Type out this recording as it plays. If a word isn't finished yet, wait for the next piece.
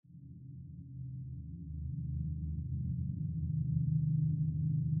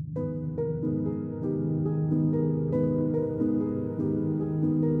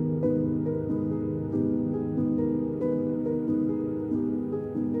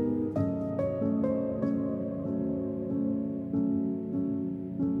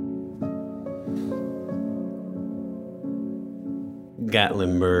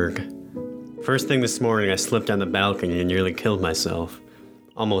Gatlinburg. First thing this morning, I slipped on the balcony and nearly killed myself.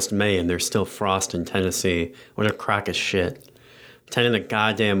 Almost May and there's still frost in Tennessee. What a crock of shit. 10 in the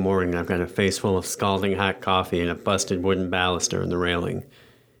goddamn morning, I've got a face full of scalding hot coffee and a busted wooden baluster in the railing.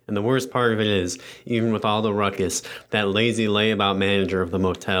 And the worst part of it is, even with all the ruckus, that lazy layabout manager of the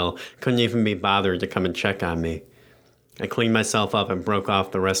motel couldn't even be bothered to come and check on me. I cleaned myself up and broke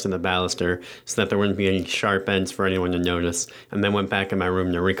off the rest of the baluster so that there wouldn't be any sharp ends for anyone to notice, and then went back in my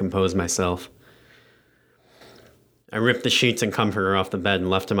room to recompose myself. I ripped the sheets and comforter off the bed and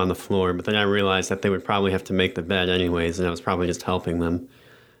left them on the floor, but then I realized that they would probably have to make the bed anyways, and I was probably just helping them.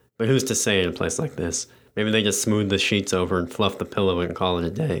 But who's to say in a place like this? Maybe they just smoothed the sheets over and fluffed the pillow and call it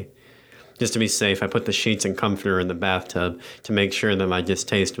a day. Just to be safe, I put the sheets and comforter in the bathtub to make sure that my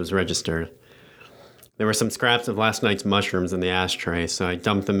distaste was registered. There were some scraps of last night's mushrooms in the ashtray, so I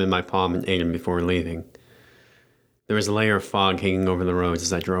dumped them in my palm and ate them before leaving. There was a layer of fog hanging over the roads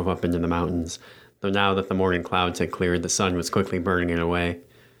as I drove up into the mountains, though now that the morning clouds had cleared, the sun was quickly burning it away.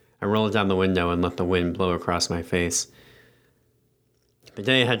 I rolled down the window and let the wind blow across my face. The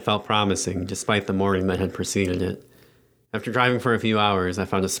day had felt promising, despite the morning that had preceded it. After driving for a few hours, I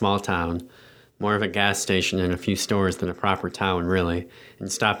found a small town, more of a gas station and a few stores than a proper town, really,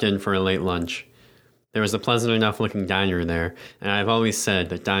 and stopped in for a late lunch. There was a pleasant enough-looking diner there, and I've always said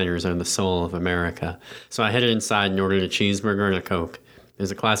that diners are the soul of America, so I headed inside and ordered a cheeseburger and a Coke. It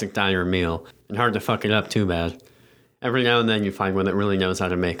was a classic diner meal, and hard to fuck it up too bad. Every now and then you find one that really knows how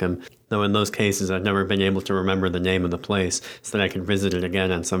to make them, though in those cases I've never been able to remember the name of the place so that I could visit it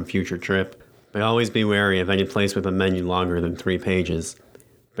again on some future trip. But always be wary of any place with a menu longer than 3 pages.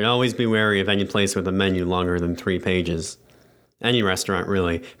 Any restaurant,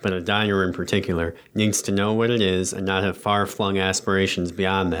 really, but a diner in particular, needs to know what it is and not have far-flung aspirations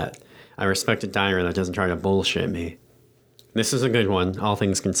beyond that. I respect a diner that doesn't try to bullshit me. This was a good one, all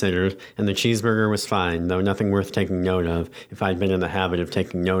things considered, and the cheeseburger was fine, though nothing worth taking note of if I'd been in the habit of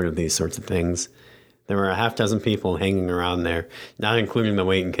taking note of these sorts of things. There were a half-dozen people hanging around there, not including the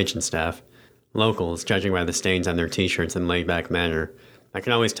wait and kitchen staff. Locals, judging by the stains on their t-shirts and laid-back manner. I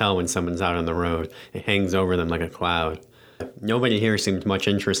can always tell when someone's out on the road. It hangs over them like a cloud. Nobody here seemed much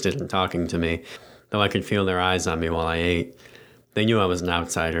interested in talking to me, though I could feel their eyes on me while I ate. They knew I was an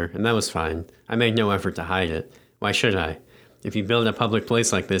outsider, and that was fine. I made no effort to hide it. Why should I? If you build a public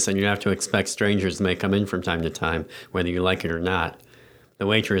place like this, then you have to expect strangers may come in from time to time, whether you like it or not. The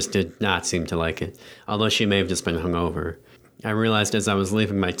waitress did not seem to like it, although she may have just been hungover. I realized as I was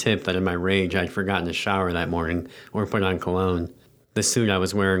leaving my tip that in my rage I'd forgotten to shower that morning, or put on cologne. The suit I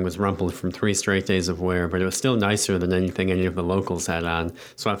was wearing was rumpled from 3 straight days of wear, but it was still nicer than anything any of the locals had on,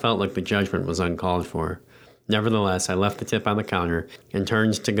 so I felt like the judgment was uncalled for. Nevertheless, I left the tip on the counter and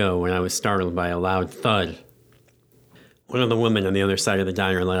turned to go when I was startled by a loud thud. One of the women on the other side of the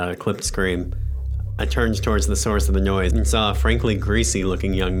diner let out a clipped scream. I turned towards the source of the noise and saw a frankly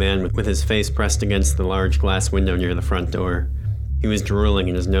greasy-looking young man with his face pressed against the large glass window near the front door. He was drooling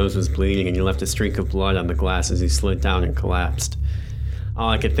and his nose was bleeding, and he left a streak of blood on the glass as he slid down and collapsed. All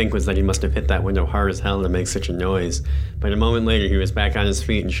I could think was that he must have hit that window hard as hell to make such a noise, but a moment later he was back on his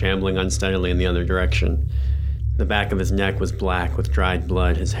feet and shambling unsteadily in the other direction. The back of his neck was black with dried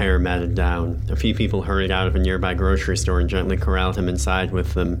blood, his hair matted down. A few people hurried out of a nearby grocery store and gently corralled him inside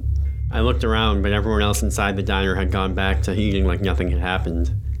with them. I looked around, but everyone else inside the diner had gone back to eating like nothing had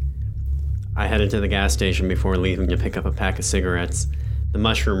happened. I headed to the gas station before leaving to pick up a pack of cigarettes. The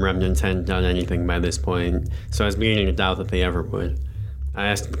mushroom remnants hadn't done anything by this point, so I was beginning to doubt that they ever would. I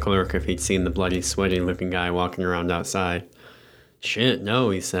asked the clerk if he'd seen the bloody, sweaty-looking guy walking around outside. "Shit, no,"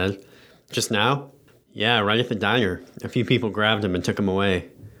 he said. "Just now?" "Yeah, right at the diner. A few people grabbed him and took him away."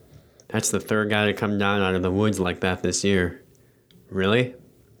 "That's the 3rd guy to come down out of the woods like that this year." "Really?"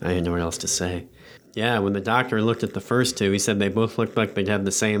 I didn't know what else to say. "Yeah, when the doctor looked at the first 2, he said they both looked like they'd had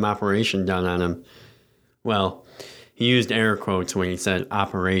the same operation done on them." Well, he used air quotes when he said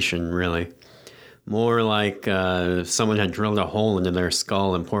operation, really. More like someone had drilled a hole into their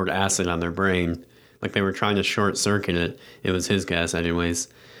skull and poured acid on their brain. Like they were trying to short-circuit it. It was his guess, anyways.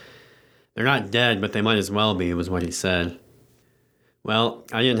 "They're not dead, but they might as well be," was what he said. Well,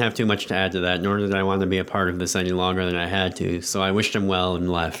 I didn't have too much to add to that, nor did I want to be a part of this any longer than I had to, so I wished him well and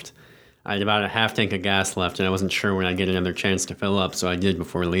left. I had about a half tank of gas left, and I wasn't sure when I'd get another chance to fill up, so I did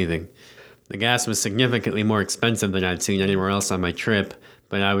before leaving. The gas was significantly more expensive than I'd seen anywhere else on my trip,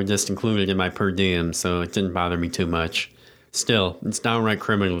 but I would just include it in my per diem, so it didn't bother me too much. Still, it's downright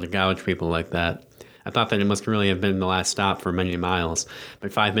criminal to gouge people like that. I thought that it must really have been the last stop for many miles,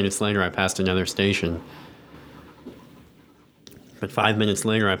 but 5 minutes later I passed another station. Where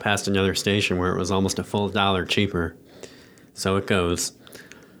it was almost a full $1 cheaper. So it goes.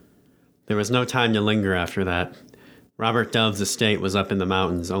 There was no time to linger after that. Robert Dove's estate was up in the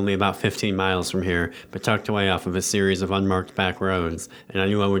mountains, only about 15 miles from here, but tucked away off of a series of unmarked back roads, and I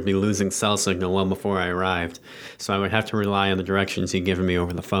knew I would be losing cell signal well before I arrived, so I would have to rely on the directions he'd given me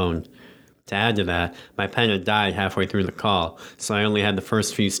over the phone. To add to that, my pen had died halfway through the call, so I only had the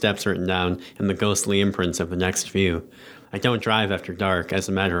first few steps written down and the ghostly imprints of the next few. I don't drive after dark, as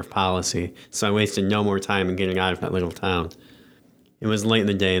a matter of policy, so I wasted no more time in getting out of that little town. It was late in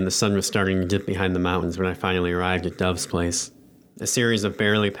the day and the sun was starting to dip behind the mountains when I finally arrived at Dove's place. A series of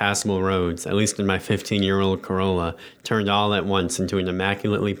barely passable roads, at least in my 15-year-old Corolla, turned all at once into an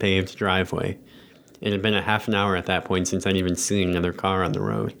immaculately paved driveway. It had been a half an hour at that point since I'd even seen another car on the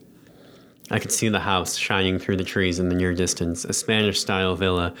road. I could see the house shining through the trees in the near distance, a Spanish-style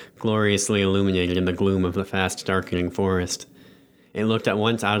villa, gloriously illuminated in the gloom of the fast-darkening forest. It looked at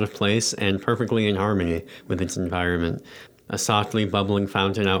once out of place and perfectly in harmony with its environment, a softly bubbling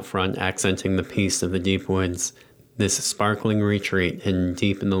fountain out front accenting the peace of the deep woods, this sparkling retreat hidden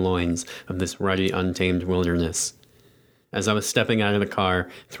deep in the loins of this ruddy, untamed wilderness. As I was stepping out of the car,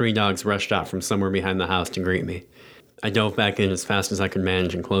 3 dogs rushed out from somewhere behind the house to greet me. I dove back in as fast as I could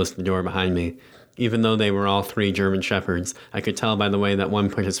manage and closed the door behind me. Even though they were all 3 German shepherds, I could tell by the way that one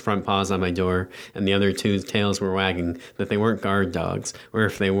put his front paws on my door and the other 2's tails were wagging that they weren't guard dogs, or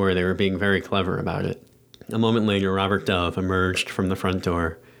if they were being very clever about it. A moment later, Robert Dove emerged from the front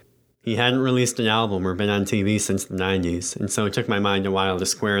door. He hadn't released an album or been on TV since the 90s, and so it took my mind a while to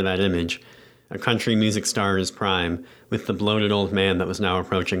square that image. A country music star in his prime, with the bloated old man that was now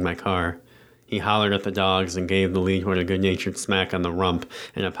approaching my car. He hollered at the dogs and gave the lead one a good-natured smack on the rump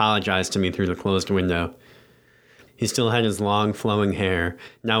and apologized to me through the closed window. He still had his long, flowing hair,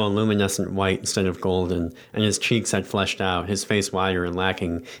 now a luminescent white instead of golden, and his cheeks had fleshed out, his face wider and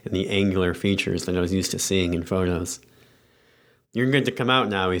lacking in the angular features that I was used to seeing in photos. "You're good to come out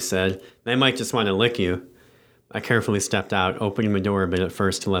now," he said. "They might just want to lick you." I carefully stepped out, opening the door a bit at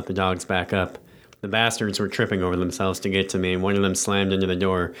first to let the dogs back up. The bastards were tripping over themselves to get to me, and one of them slammed into the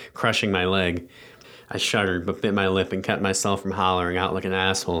door, crushing my leg. I shuddered, but bit my lip and kept myself from hollering out like an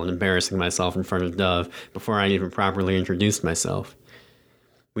asshole and embarrassing myself in front of Dove before I'd even properly introduced myself.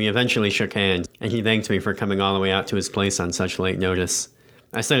 We eventually shook hands, and he thanked me for coming all the way out to his place on such late notice.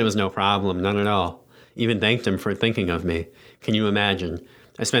 I said it was no problem, none at all. Even thanked him for thinking of me. Can you imagine?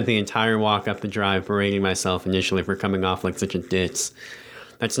 I spent the entire walk up the drive berating myself initially for coming off like such a ditz.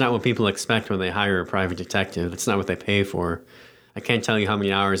 That's not what people expect when they hire a private detective. That's not what they pay for. I can't tell you how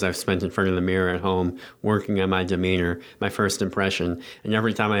many hours I've spent in front of the mirror at home, working on my demeanor, my first impression, and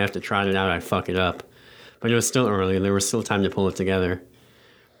every time I have to trot it out, I fuck it up. But it was still early, and there was still time to pull it together.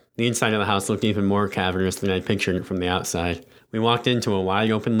 The inside of the house looked even more cavernous than I'd pictured it from the outside. We walked into a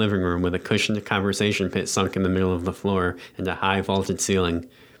wide-open living room with a cushioned conversation pit sunk in the middle of the floor and a high vaulted ceiling,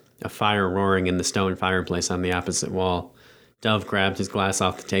 a fire roaring in the stone fireplace on the opposite wall. Dove grabbed his glass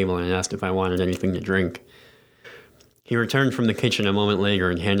off the table and asked if I wanted anything to drink. He returned from the kitchen a moment later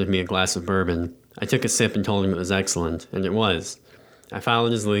and handed me a glass of bourbon. I took a sip and told him it was excellent, and it was. I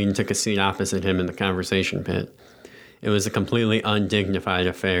followed his lead and took a seat opposite him in the conversation pit. It was a completely undignified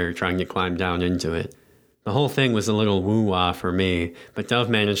affair trying to climb down into it. The whole thing was a little woo-wah for me, but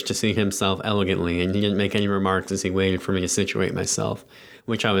Dove managed to seat himself elegantly, and he didn't make any remarks as he waited for me to situate myself,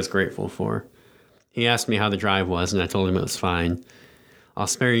 which I was grateful for. He asked me how the drive was, and I told him it was fine. "I'll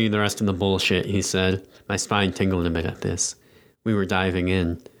spare you the rest of the bullshit," he said. My spine tingled a bit at this. We were diving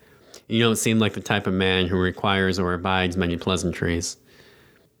in. "You don't seem like the type of man who requires or abides many pleasantries.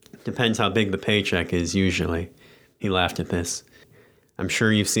 Depends how big the paycheck is, usually." He laughed at this. "I'm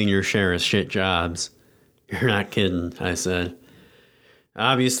sure you've seen your share of shit jobs." "You're not kidding," I said.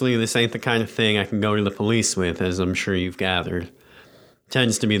 "Obviously, this ain't the kind of thing I can go to the police with, as I'm sure you've gathered.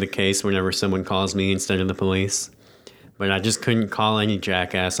 Tends to be the case whenever someone calls me instead of the police. But I just couldn't call any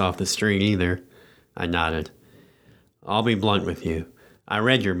jackass off the street either." I nodded. "I'll be blunt with you. I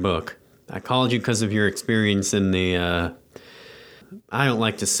read your book. I called you because of your experience in the, I don't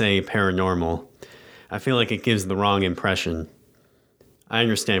like to say paranormal. I feel like it gives the wrong impression. I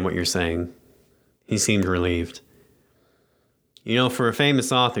understand what you're saying." He seemed relieved. "You know, for a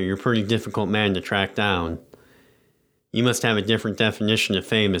famous author, you're a pretty difficult man to track down." "You must have a different definition of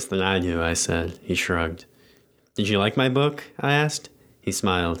famous than I do," I said. He shrugged. "Did you like my book?" I asked. He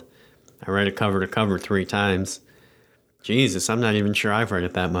smiled. "I read it cover to cover 3 times. Jesus, I'm not even sure I've read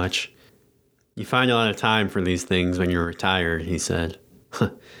it that much." "You find a lot of time for these things when you're retired," he said.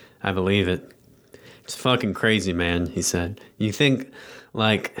 "I believe it." "It's fucking crazy, man," he said. "You think,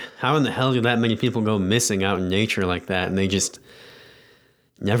 like, how in the hell do that many people go missing out in nature like that and they just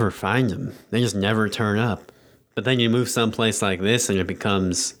never find them? They just never turn up. But then you move someplace like this and it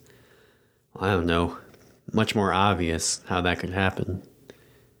becomes, I don't know, much more obvious how that could happen.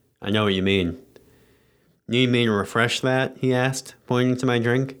 I know what you mean. Need me to refresh that? He asked, pointing to my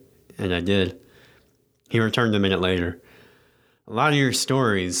drink. And I did. He returned a minute later. A lot of your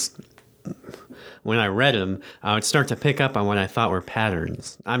stories, when I read them, I would start to pick up on what I thought were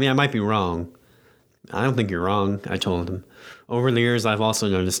patterns. I mean, I might be wrong. I don't think you're wrong, I told him. Over the years, I've also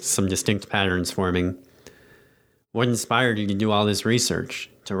noticed some distinct patterns forming. What inspired you to do all this research,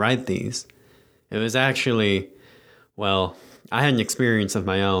 to write these? It was actually, well, I had an experience of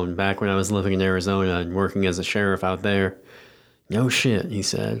my own back when I was living in Arizona and working as a sheriff out there. No shit, he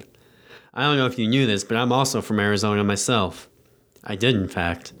said. I don't know if you knew this, but I'm also from Arizona myself. I did, in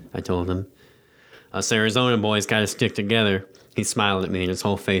fact, I told him. Us Arizona boys gotta stick together. He smiled at me, and his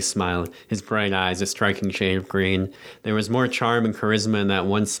whole face smiled, his bright eyes a striking shade of green. There was more charm and charisma in that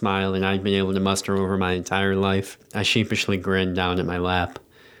one smile than I'd been able to muster over my entire life. I sheepishly grinned down at my lap.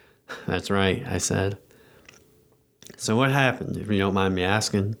 That's right, I said. So what happened, if you don't mind me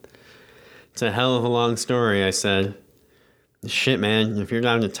asking? It's a hell of a long story, I said. Shit, man, if you're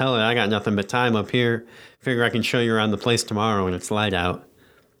down to tell it, I got nothing but time up here. Figure I can show you around the place tomorrow when it's light out.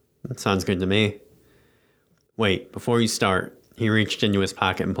 That sounds good to me. Wait, before you start. He reached into his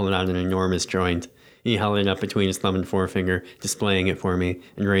pocket and pulled out an enormous joint. He held it up between his thumb and forefinger, displaying it for me,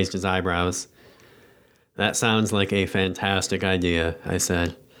 and raised his eyebrows. That sounds like a fantastic idea, I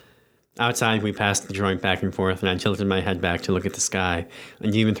said. Outside, we passed the joint back and forth, and I tilted my head back to look at the sky,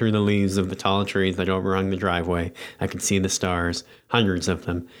 and even through the leaves of the tall trees that overhung the driveway, I could see the stars, hundreds of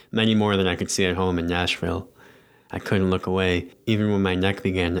them, many more than I could see at home in Nashville. I couldn't look away, even when my neck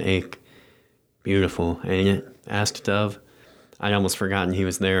began to ache. Beautiful, ain't it? Asked Dove. I'd almost forgotten he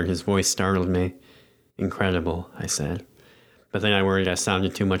was there, and his voice startled me. Incredible, I said. But then I worried I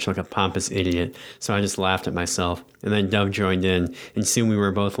sounded too much like a pompous idiot, so I just laughed at myself. And then Dove joined in, and soon we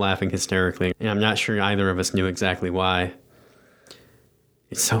were both laughing hysterically, and I'm not sure either of us knew exactly why.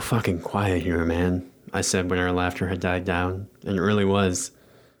 It's so fucking quiet here, man, I said when our laughter had died down, and it really was.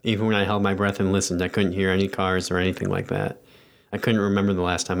 Even when I held my breath and listened, I couldn't hear any cars or anything like that. I couldn't remember the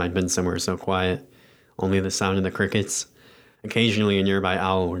last time I'd been somewhere so quiet. Only the sound of the crickets. Occasionally a nearby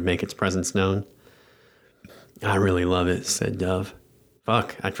owl would make its presence known. I really love it, said Dove.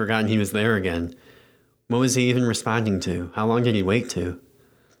 Fuck, I'd forgotten he was there again. What was he even responding to? How long did he wait to?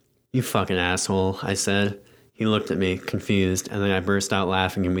 You fucking asshole, I said. He looked at me, confused, and then I burst out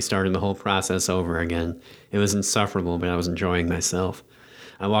laughing and we started the whole process over again. It was insufferable, but I was enjoying myself.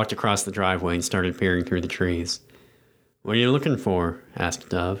 I walked across the driveway and started peering through the trees. What are you looking for? Asked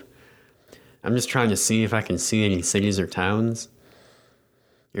Dove. I'm just trying to see if I can see any cities or towns.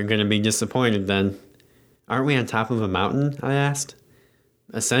 You're going to be disappointed then. Aren't we on top of a mountain? I asked.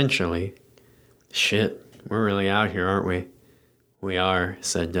 Essentially. Shit, we're really out here, aren't we? We are,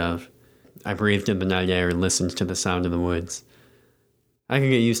 said Dove. I breathed in the night air and listened to the sound of the woods. I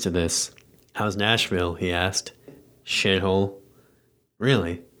could get used to this. How's Nashville? He asked. Shithole.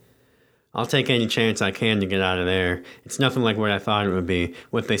 Really? I'll take any chance I can to get out of there. It's nothing like what I thought it would be,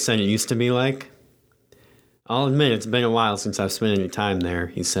 what they said it used to be like. I'll admit it's been a while since I've spent any time there,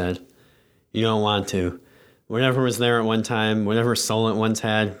 he said. You don't want to. Whatever was there at one time, whatever soul it once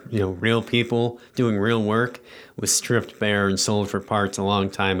had, real people doing real work, was stripped bare and sold for parts a long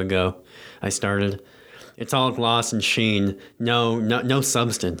time ago. I started. It's all gloss and sheen, no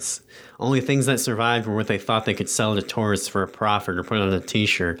substance. Only things that survived were what they thought they could sell to tourists for a profit or put on a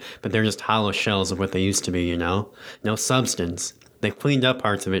t-shirt, but they're just hollow shells of what they used to be, No substance. They've cleaned up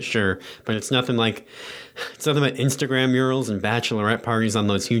parts of it, sure, but it's nothing but Instagram murals and bachelorette parties on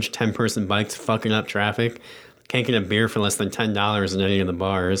those huge 10-person bikes fucking up traffic. Can't get a beer for less than $10 in any of the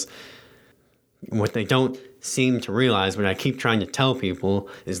bars. What they don't seem to realize, what I keep trying to tell people,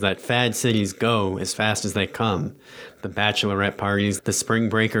 is that fad cities go as fast as they come. The bachelorette parties, the spring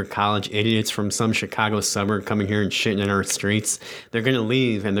breaker college idiots from some Chicago suburb coming here and shitting in our streets, they're going to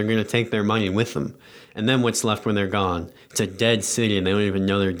leave and they're going to take their money with them. And then what's left when they're gone? It's a dead city and they don't even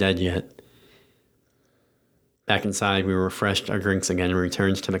know they're dead yet. Back inside, we refreshed our drinks again and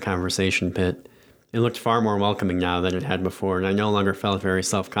returned to the conversation pit. It looked far more welcoming now than it had before, and I no longer felt very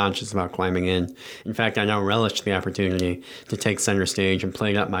self-conscious about climbing in. In fact, I now relished the opportunity to take center stage and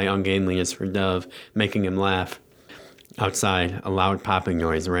played up my ungainliness for Dove, making him laugh. Outside, a loud popping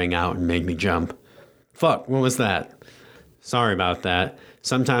noise rang out and made me jump. Fuck, what was that? Sorry about that.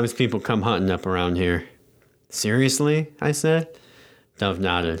 Sometimes people come hunting up around here. Seriously? I said. Dove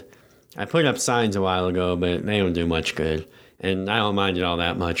nodded. I put up signs a while ago, but they don't do much good, and I don't mind it all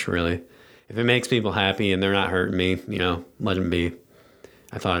that much, really. If it makes people happy and they're not hurting me, let them be.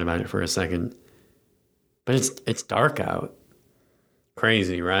 I thought about it for a second. But it's dark out.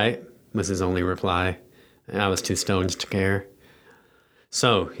 Crazy, right? Was his only reply. And I was too stoned to care.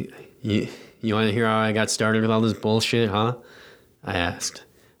 So, you want to hear how I got started with all this bullshit, huh? I asked.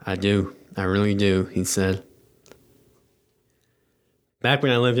 I do. I really do, he said. Back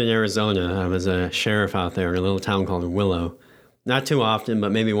when I lived in Arizona, I was a sheriff out there in a little town called Willow. Not too often,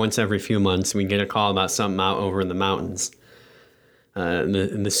 but maybe once every few months, we'd get a call about something out over in the mountains.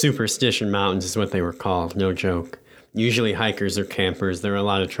 The Superstition Mountains is what they were called, no joke. Usually hikers or campers, there were a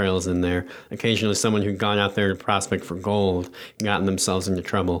lot of trails in there. Occasionally someone who'd gone out there to prospect for gold and gotten themselves into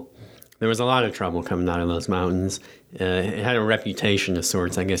trouble. There was a lot of trouble coming out of those mountains. It had a reputation of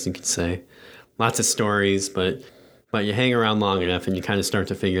sorts, I guess you could say. Lots of stories, but you hang around long enough and you kind of start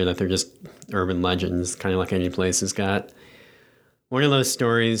to figure that they're just urban legends, kind of like any place has got. One of those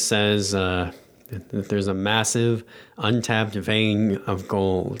stories says that there's a massive, untapped vein of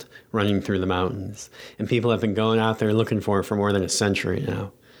gold running through the mountains, and people have been going out there looking for it for more than a century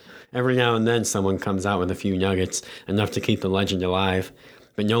now. Every now and then someone comes out with a few nuggets, enough to keep the legend alive,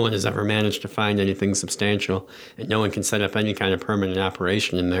 but no one has ever managed to find anything substantial, and no one can set up any kind of permanent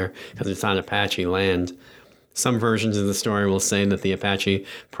operation in there because it's on Apache land. Some versions of the story will say that the Apache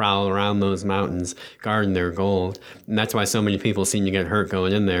prowl around those mountains, guarding their gold, and that's why so many people seem to get hurt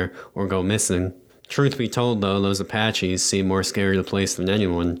going in there or go missing. Truth be told, though, those Apaches seem more scared of the place than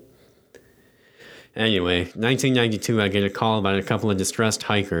anyone. Anyway, 1992, I get a call about a couple of distressed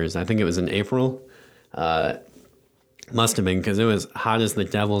hikers. I think it was in April. Must have been, because it was hot as the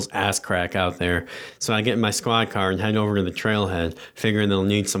devil's ass crack out there. So I get in my squad car and head over to the trailhead, figuring they'll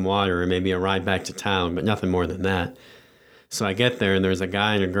need some water and maybe a ride back to town, but nothing more than that. So I get there, and there's a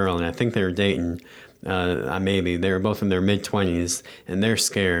guy and a girl, and I think they were dating. Maybe. They were both in their mid-20s, and they're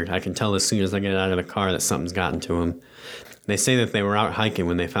scared. I can tell as soon as I get out of the car that something's gotten to them. They say that they were out hiking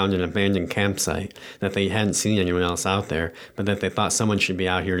when they found an abandoned campsite, that they hadn't seen anyone else out there, but that they thought someone should be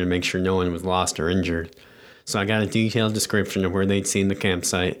out here to make sure no one was lost or injured. So I got a detailed description of where they'd seen the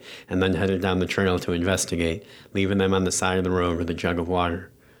campsite, and then headed down the trail to investigate, leaving them on the side of the road with a jug of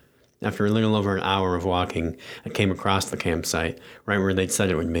water. After a little over an hour of walking, I came across the campsite, right where they'd said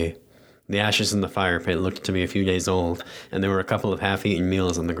it would be. The ashes in the fire pit looked to be a few days old, and there were a couple of half-eaten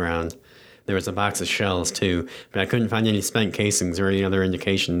meals on the ground. There was a box of shells, too, but I couldn't find any spent casings or any other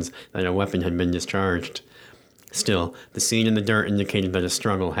indications that a weapon had been discharged. Still, the scene in the dirt indicated that a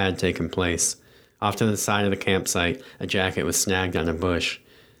struggle had taken place. Off to the side of the campsite, a jacket was snagged on a bush.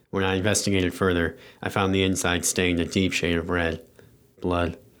 When I investigated further, I found the inside stained a deep shade of red.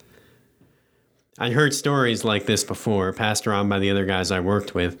 Blood. I'd heard stories like this before, passed around by the other guys I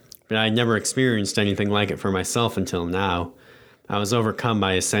worked with, but I had never experienced anything like it for myself until now. I was overcome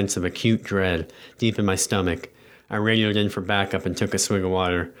by a sense of acute dread, deep in my stomach. I radioed in for backup and took a swig of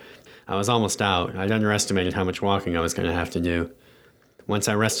water. I was almost out. I'd underestimated how much walking I was going to have to do. Once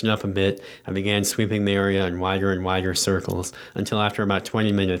I rested up a bit, I began sweeping the area in wider and wider circles, until after about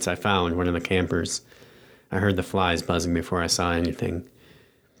 20 minutes I found one of the campers. I heard the flies buzzing before I saw anything.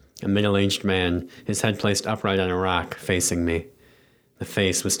 A middle-aged man, his head placed upright on a rock, facing me. The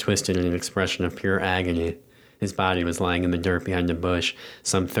face was twisted in an expression of pure agony. His body was lying in the dirt behind a bush,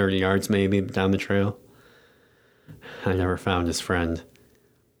 some 30 yards maybe down the trail. I never found his friend.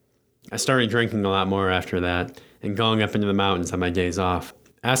 I started drinking a lot more after that, and going up into the mountains on my days off,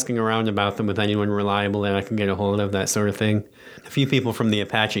 asking around about them with anyone reliable that I could get a hold of, that sort of thing. A few people from the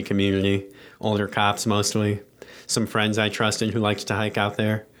Apache community, older cops mostly, some friends I trusted who liked to hike out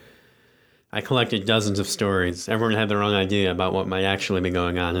there. I collected dozens of stories. Everyone had their own idea about what might actually be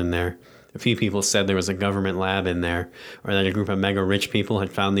going on in there. A few people said there was a government lab in there, or that a group of mega-rich people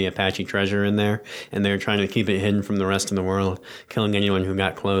had found the Apache treasure in there, and they were trying to keep it hidden from the rest of the world, killing anyone who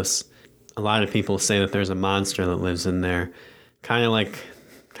got close. A lot of people say that there's a monster that lives in there.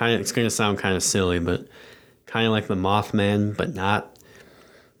 It's going to sound kind of silly, but kind of like the Mothman, but not.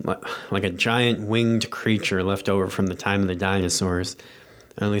 Like a giant winged creature left over from the time of the dinosaurs.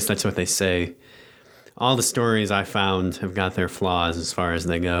 At least that's what they say. All the stories I found have got their flaws as far as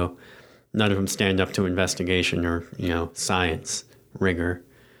they go. None of them stand up to investigation or, science, rigor.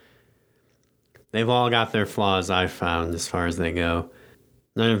 They've all got their flaws I've found as far as they go.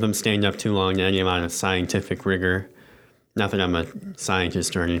 None of them stand up too long to any amount of scientific rigor. Not that I'm a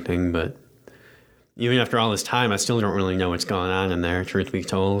scientist or anything, but even after all this time, I still don't really know what's going on in there, truth be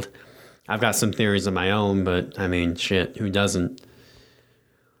told. I've got some theories of my own, but, shit, who doesn't?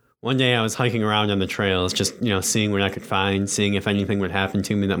 One day I was hiking around on the trails, just, seeing what I could find, seeing if anything would happen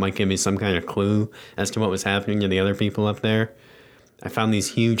to me that might give me some kind of clue as to what was happening to the other people up there. I found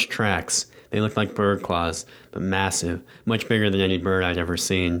these huge tracks. They looked like bird claws, but massive, much bigger than any bird I'd ever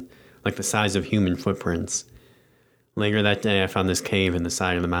seen. like the size of human footprints. Later that day, I found this cave in the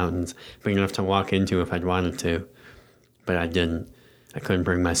side of the mountains, big enough to walk into if I'd wanted to. But I didn't. I couldn't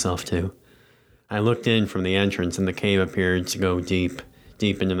bring myself to. I looked in from the entrance, and the cave appeared to go deep,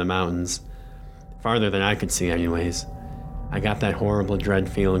 deep into the mountains. Farther than I could see, anyways. I got that horrible dread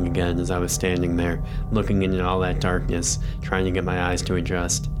feeling again as I was standing there, looking into all that darkness, trying to get my eyes to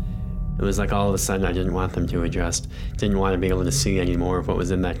adjust. It was like all of a sudden I didn't want them to adjust, didn't want to be able to see any more of what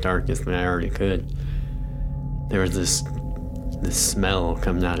was in that darkness than I already could. There was this smell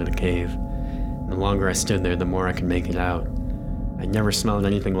coming out of the cave. The longer I stood there, the more I could make it out. I'd never smelled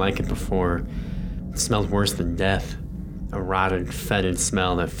anything like it before. It smelled worse than death. A rotted, fetid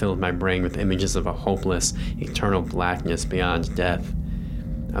smell that filled my brain with images of a hopeless, eternal blackness beyond death.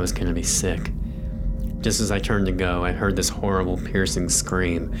 I was gonna be sick. Just as I turned to go, I heard this horrible, piercing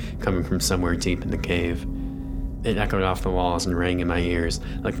scream coming from somewhere deep in the cave. It echoed off the walls and rang in my ears,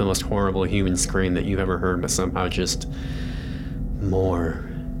 like the most horrible human scream that you've ever heard, but somehow just more.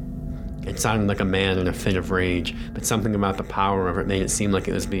 It sounded like a man in a fit of rage, but something about the power of it made it seem like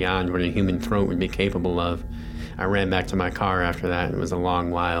it was beyond what a human throat would be capable of. I ran back to my car after that, and it was a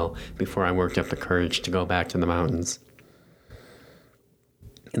long while before I worked up the courage to go back to the mountains.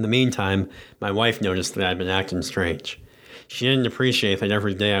 In the meantime, my wife noticed that I'd been acting strange. She didn't appreciate that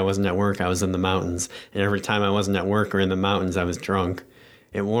every day I wasn't at work, I was in the mountains, and every time I wasn't at work or in the mountains, I was drunk.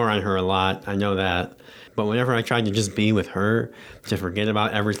 It wore on her a lot, I know that. But whenever I tried to just be with her, to forget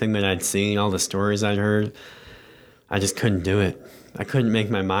about everything that I'd seen, all the stories I'd heard, I just couldn't do it. I couldn't make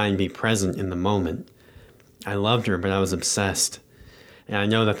my mind be present in the moment. I loved her, but I was obsessed. And I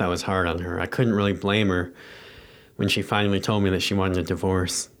know that that was hard on her. I couldn't really blame her when she finally told me that she wanted a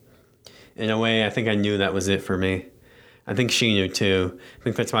divorce. In a way, I think I knew that was it for me. I think she knew too. I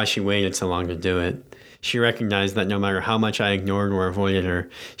think that's why she waited so long to do it. She recognized that no matter how much I ignored or avoided her,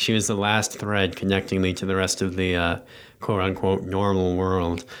 she was the last thread connecting me to the rest of the quote-unquote normal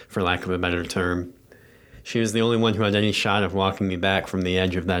world, for lack of a better term. She was the only one who had any shot of walking me back from the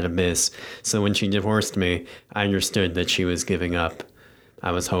edge of that abyss, so when she divorced me, I understood that she was giving up.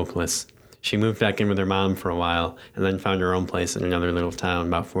 I was hopeless. She moved back in with her mom for a while, and then found her own place in another little town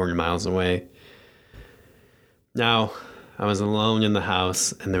about 40 miles away. Now, I was alone in the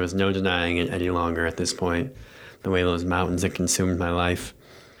house, and there was no denying it any longer at this point, the way those mountains had consumed my life.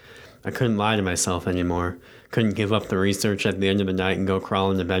 I couldn't lie to myself anymore, couldn't give up the research at the end of the night and go crawl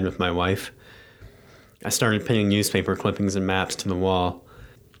into bed with my wife. I started pinning newspaper clippings and maps to the wall.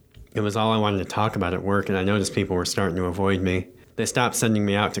 It was all I wanted to talk about at work, and I noticed people were starting to avoid me. They stopped sending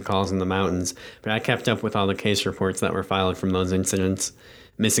me out to calls in the mountains, but I kept up with all the case reports that were filed from those incidents.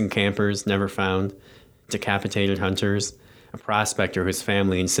 Missing campers, never found. Decapitated hunters. A prospector whose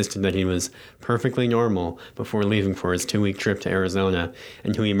family insisted that he was perfectly normal before leaving for his 2-week trip to Arizona,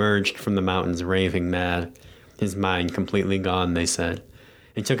 and who emerged from the mountains raving mad. His mind completely gone, they said.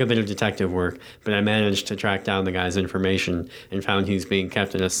 It took a bit of detective work, but I managed to track down the guy's information and found he was being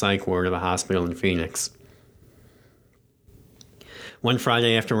kept in a psych ward of a hospital in Phoenix. One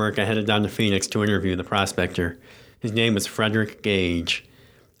Friday after work, I headed down to Phoenix to interview the prospector. His name was Frederick Gage.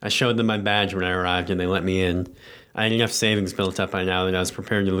 I showed them my badge when I arrived, and they let me in. I had enough savings built up by now that I was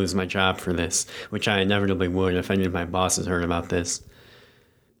prepared to lose my job for this, which I inevitably would if any of my bosses heard about this.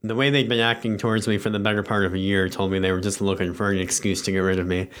 The way they'd been acting towards me for the better part of a year told me they were just looking for an excuse to get rid of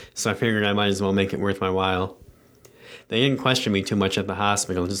me, so I figured I might as well make it worth my while. They didn't question me too much at the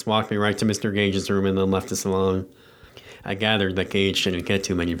hospital, just walked me right to Mr. Gage's room and then left us alone. I gathered that Gage didn't get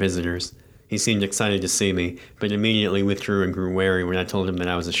too many visitors. He seemed excited to see me, but immediately withdrew and grew wary when I told him that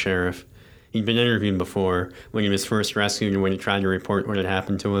I was a sheriff. He'd been interviewed before, when he was first rescued and when he tried to report what had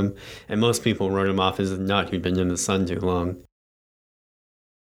happened to him, and most people wrote him off as a nut who'd been in the sun too long.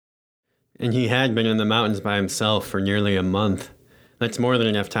 And he had been in the mountains by himself for nearly a month. That's more than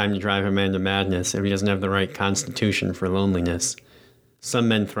enough time to drive a man to madness if he doesn't have the right constitution for loneliness. Some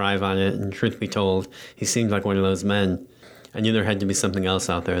men thrive on it, and truth be told, he seemed like one of those men. I knew there had to be something else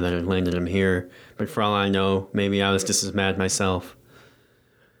out there that had landed him here, but for all I know, maybe I was just as mad myself.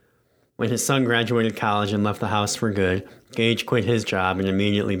 When his son graduated college and left the house for good, Gage quit his job and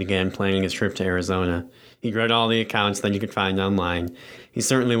immediately began planning his trip to Arizona. He'd read all the accounts that he could find online. He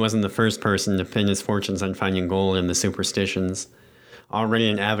certainly wasn't the first person to pin his fortunes on finding gold and the superstitions. Already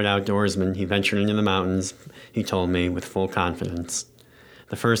an avid outdoorsman, he ventured into the mountains, he told me, with full confidence.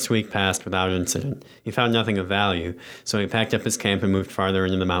 The first week passed without incident. He found nothing of value, so he packed up his camp and moved farther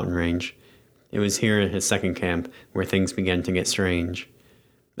into the mountain range. It was here at his second camp where things began to get strange.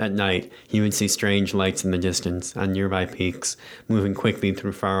 At night, he would see strange lights in the distance, on nearby peaks, moving quickly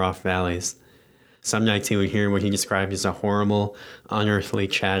through far-off valleys. Some nights he would hear what he described as a horrible, unearthly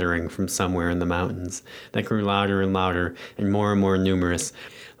chattering from somewhere in the mountains that grew louder and louder and more numerous,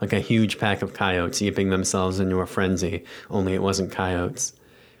 like a huge pack of coyotes yipping themselves into a frenzy, only it wasn't coyotes.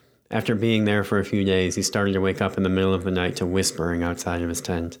 After being there for a few days, he started to wake up in the middle of the night to whispering outside of his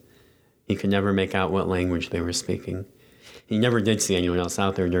tent. He could never make out what language they were speaking. He never did see anyone else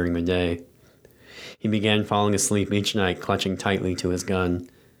out there during the day. He began falling asleep each night, clutching tightly to his gun.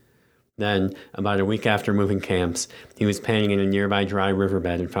 Then, about a week after moving camps, he was panning in a nearby dry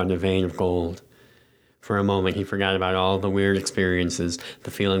riverbed and found a vein of gold. For a moment, he forgot about all the weird experiences,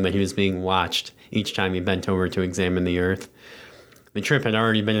 the feeling that he was being watched each time he bent over to examine the earth. The trip had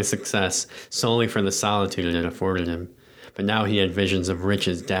already been a success, solely for the solitude it had afforded him, but now he had visions of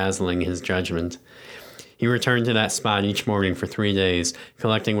riches dazzling his judgment. He returned to that spot each morning for 3 days,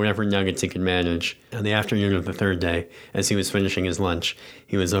 collecting whatever nuggets he could manage. On the afternoon of the third day, as he was finishing his lunch,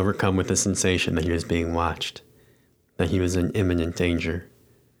 he was overcome with the sensation that he was being watched, that he was in imminent danger.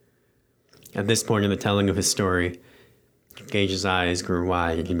 At this point in the telling of his story, Gage's eyes grew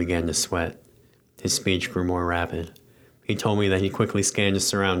wide and he began to sweat. His speech grew more rapid. He told me that he quickly scanned his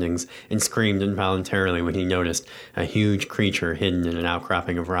surroundings and screamed involuntarily when he noticed a huge creature hidden in an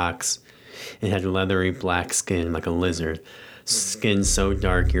outcropping of rocks. It had leathery black skin like a lizard, skin so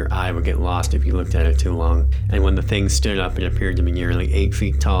dark your eye would get lost if you looked at it too long. And when the thing stood up, it appeared to be nearly 8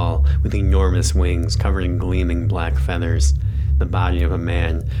 feet tall, with enormous wings covered in gleaming black feathers. The body of a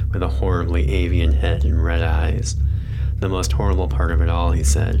man with a horribly avian head and red eyes. The most horrible part of it all, he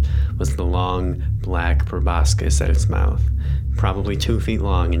said, was the long, black proboscis at its mouth, probably 2 feet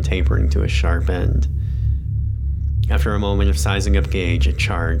long and tapering to a sharp end. After a moment of sizing up Gage, it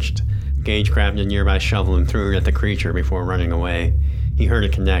charged. Gage grabbed a nearby shovel and threw it at the creature before running away. He heard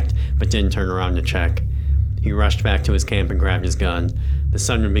it connect, but didn't turn around to check. He rushed back to his camp and grabbed his gun. The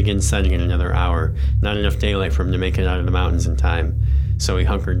sun would begin setting in another hour, not enough daylight for him to make it out of the mountains in time, so he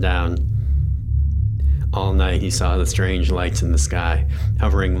hunkered down. All night he saw the strange lights in the sky,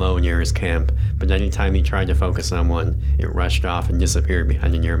 hovering low near his camp, but any time he tried to focus on one, it rushed off and disappeared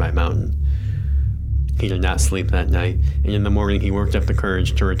behind a nearby mountain. He did not sleep that night, and in the morning he worked up the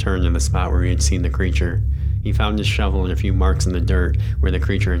courage to return to the spot where he had seen the creature. He found his shovel and a few marks in the dirt where the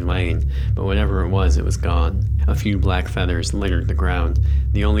creature had lain, but whatever it was gone. A few black feathers littered the ground,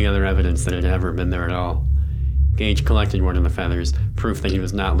 the only other evidence that it had ever been there at all. Gage collected one of the feathers, proof that he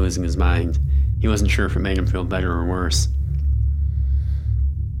was not losing his mind. He wasn't sure if it made him feel better or worse.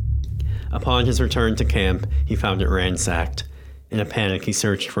 Upon his return to camp, he found it ransacked. In a panic, he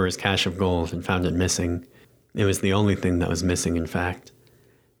searched for his cache of gold and found it missing. It was the only thing that was missing, in fact.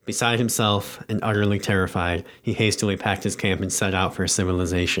 Beside himself and utterly terrified, he hastily packed his camp and set out for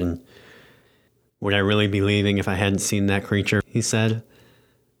civilization. Would I really be leaving if I hadn't seen that creature? He said.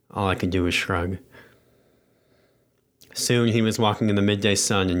 All I could do was shrug. Soon he was walking in the midday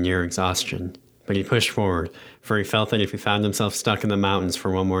sun in near exhaustion, but he pushed forward, for he felt that if he found himself stuck in the mountains for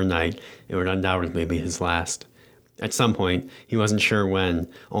one more night, it would undoubtedly be his last. At some point, he wasn't sure when,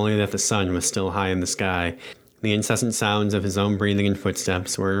 only that the sun was still high in the sky. The incessant sounds of his own breathing and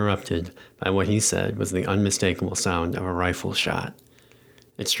footsteps were interrupted by what he said was the unmistakable sound of a rifle shot.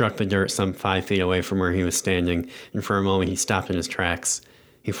 It struck the dirt some 5 feet away from where he was standing, and for a moment he stopped in his tracks.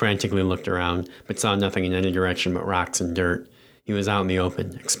 He frantically looked around, but saw nothing in any direction but rocks and dirt. He was out in the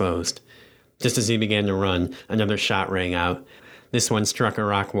open, exposed. Just as he began to run, another shot rang out. This one struck a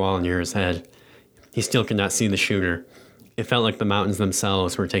rock wall near his head. He still could not see the shooter. It felt like the mountains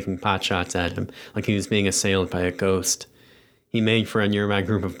themselves were taking pot shots at him, like he was being assailed by a ghost. He made for a nearby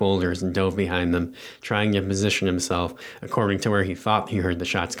group of boulders and dove behind them, trying to position himself according to where he thought he heard the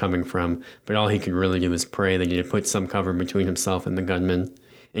shots coming from, but all he could really do was pray that he had put some cover between himself and the gunman.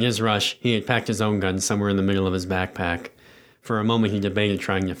 In his rush, he had packed his own gun somewhere in the middle of his backpack. For a moment he debated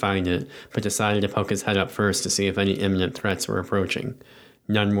trying to find it, but decided to poke his head up first to see if any imminent threats were approaching.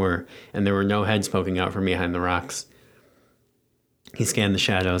 None were, and there were no heads poking out from behind the rocks. He scanned the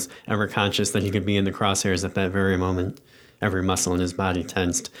shadows, ever conscious that he could be in the crosshairs at that very moment. Every muscle in his body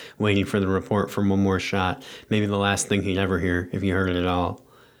tensed, waiting for the report from one more shot, maybe the last thing he'd ever hear, if he heard it at all.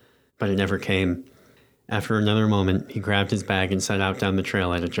 But it never came. After another moment, he grabbed his bag and set out down the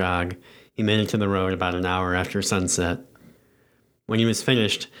trail at a jog. He made it to the road about an hour after sunset. When he was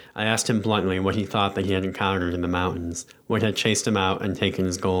finished, I asked him bluntly what he thought that he had encountered in the mountains, what had chased him out and taken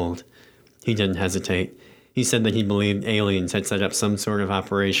his gold. He didn't hesitate. He said that he believed aliens had set up some sort of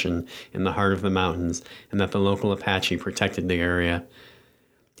operation in the heart of the mountains and that the local Apache protected the area.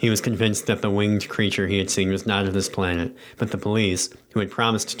 He was convinced that the winged creature he had seen was not of this planet, but the police, who had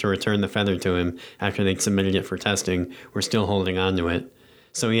promised to return the feather to him after they'd submitted it for testing, were still holding on to it.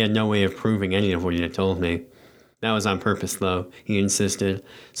 so he had no way of proving any of what he had told me. That was on purpose, though, he insisted.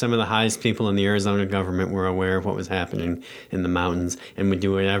 Some of the highest people in the Arizona government were aware of what was happening in the mountains and would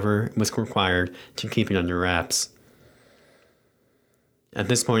do whatever was required to keep it under wraps. At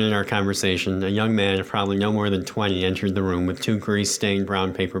this point in our conversation, a young man of probably no more than 20 entered the room with 2 grease-stained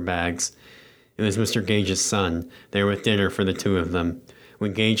brown paper bags. It was Mr. Gage's son, there with dinner for the 2 of them.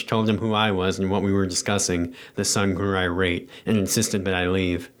 When Gage told him who I was and what we were discussing, the son grew irate and insisted that I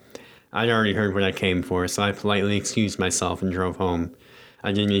leave. I'd already heard what I came for, so I politely excused myself and drove home.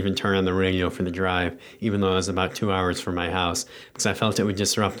 I didn't even turn on the radio for the drive, even though I was about 2 hours from my house, because I felt it would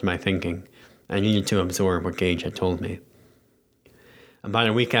disrupt my thinking. I needed to absorb what Gage had told me. About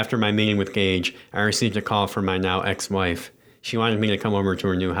a week after my meeting with Gage, I received a call from my now ex-wife. She wanted me to come over to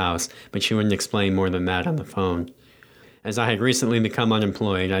her new house, but she wouldn't explain more than that on the phone. As I had recently become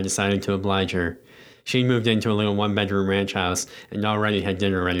unemployed, I decided to oblige her. She'd moved into a little 1-bedroom ranch house and already had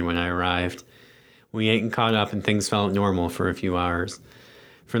dinner ready when I arrived. We ate and caught up and things felt normal for a few hours.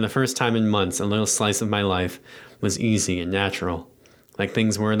 For the first time in months, a little slice of my life was easy and natural. Like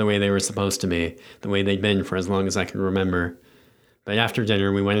things were the way they were supposed to be, the way they'd been for as long as I could remember. But after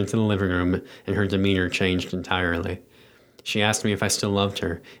dinner, we went into the living room and her demeanor changed entirely. She asked me if I still loved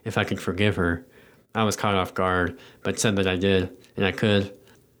her, if I could forgive her. I was caught off guard, but said that I did, and I could.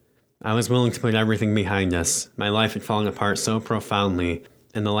 I was willing to put everything behind us. My life had fallen apart so profoundly,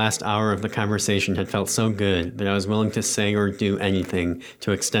 and the last hour of the conversation had felt so good that I was willing to say or do anything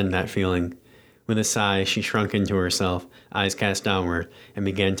to extend that feeling. With a sigh, she shrunk into herself, eyes cast downward, and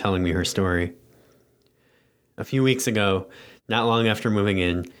began telling me her story. A few weeks ago, not long after moving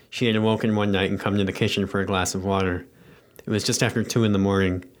in, she had awoken one night and come to the kitchen for a glass of water. It was just after 2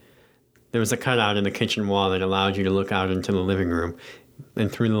 a.m. There was a cutout in the kitchen wall that allowed you to look out into the living room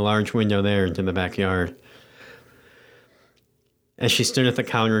and through the large window there into the backyard. As she stood at the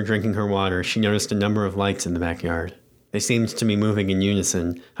counter drinking her water, she noticed a number of lights in the backyard. They seemed to be moving in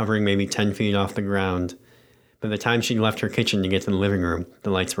unison, hovering maybe 10 feet off the ground. By the time she'd left her kitchen to get to the living room,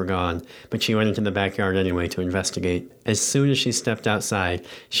 the lights were gone, but she went into the backyard anyway to investigate. As soon as she stepped outside,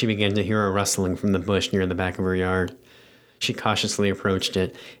 she began to hear a rustling from the bush near the back of her yard. She cautiously approached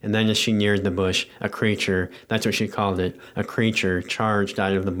it, and then as she neared the bush, a creature, that's what she called it, a creature charged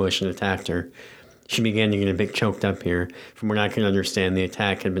out of the bush and attacked her. She began to get a bit choked up here. From what I could understand, the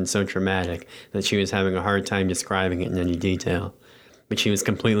attack had been so traumatic that she was having a hard time describing it in any detail. But she was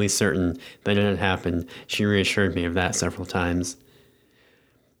completely certain that it had happened. She reassured me of that several times.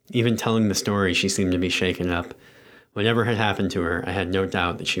 Even telling the story, she seemed to be shaken up. Whatever had happened to her, I had no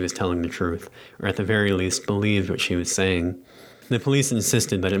doubt that she was telling the truth, or at the very least believed what she was saying. The police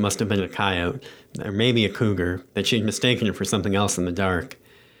insisted that it must have been a coyote, or maybe a cougar, that she had mistaken it for something else in the dark.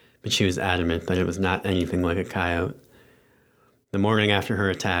 But she was adamant that it was not anything like a coyote. The morning after her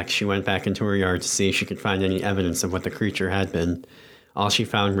attack, she went back into her yard to see if she could find any evidence of what the creature had been. All she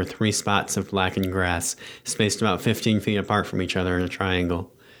found were 3 spots of blackened grass, spaced about 15 feet apart from each other in a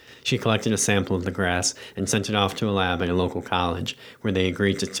triangle. She collected a sample of the grass and sent it off to a lab at a local college, where they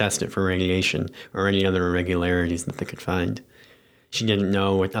agreed to test it for radiation or any other irregularities that they could find. She didn't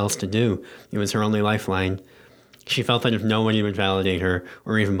know what else to do. It was her only lifeline. She felt that if nobody would validate her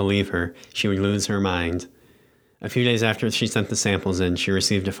or even believe her, she would lose her mind. A few days after she sent the samples in, she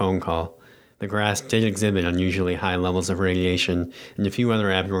received a phone call. The grass did exhibit unusually high levels of radiation and a few other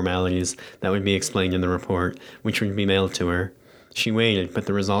abnormalities that would be explained in the report, which would be mailed to her. She waited, but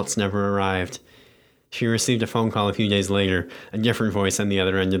the results never arrived. She received a phone call a few days later, a different voice on the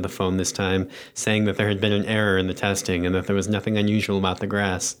other end of the phone this time, saying that there had been an error in the testing and that there was nothing unusual about the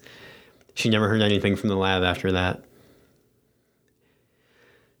grass. She never heard anything from the lab after that.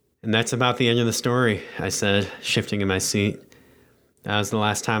 And that's about the end of the story, I said, shifting in my seat. That was the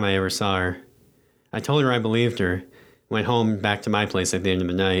last time I ever saw her. I told her I believed her, went home back to my place at the end of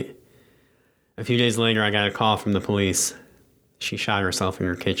the night. A few days later, I got a call from the police. She shot herself in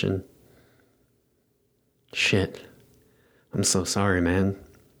her kitchen. Shit. I'm so sorry, man.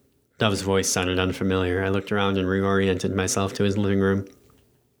 Dove's voice sounded unfamiliar. I looked around and reoriented myself to his living room.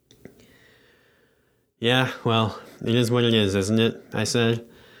 Yeah, well, it is what it is, isn't it? I said.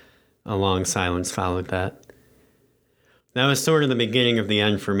 A long silence followed that. That was sort of the beginning of the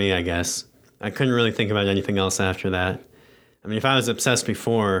end for me, I guess. I couldn't really think about anything else after that. I mean, if I was obsessed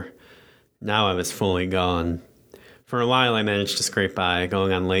before, now I was fully gone. For a while, I managed to scrape by,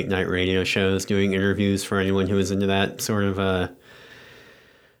 going on late-night radio shows, doing interviews for anyone who was into that sort of,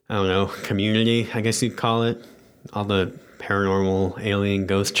 community, I guess you'd call it. All the paranormal, alien,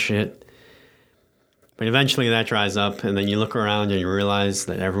 ghost shit. But eventually that dries up, and then you look around and you realize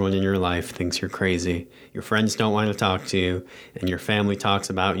that everyone in your life thinks you're crazy. Your friends don't want to talk to you, and your family talks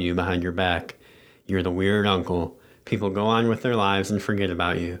about you behind your back. You're the weird uncle. People go on with their lives and forget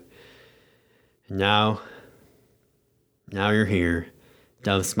about you. And now you're here.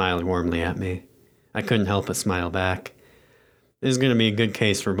 Dove smiled warmly at me. I couldn't help but smile back. This is going to be a good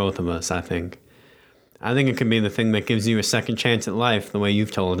case for both of us, I think. I think it could be the thing that gives you a second chance at life, the way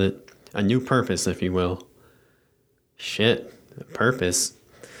you've told it. A new purpose, if you will. Shit, a purpose?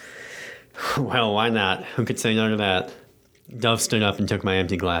 Well, why not? Who could say no to that? Dove stood up and took my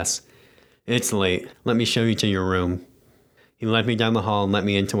empty glass. It's late. Let me show you to your room. He led me down the hall and let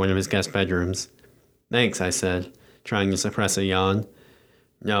me into one of his guest bedrooms. Thanks, I said, trying to suppress a yawn.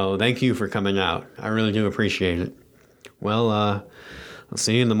 No, thank you for coming out. I really do appreciate it. Well, I'll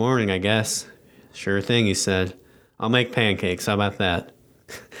see you in the morning, I guess. Sure thing, he said. I'll make pancakes. How about that?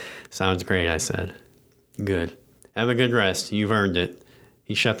 Sounds great, I said. Good. Have a good rest. You've earned it.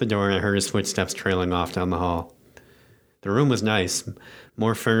 He shut the door and I heard his footsteps trailing off down the hall. The room was nice,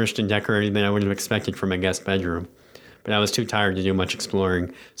 more furnished and decorated than I would have expected from a guest bedroom. But I was too tired to do much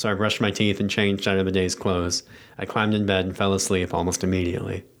exploring, so I brushed my teeth and changed out of the day's clothes. I climbed in bed and fell asleep almost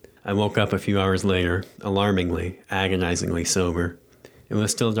immediately. I woke up a few hours later, alarmingly, agonizingly sober. It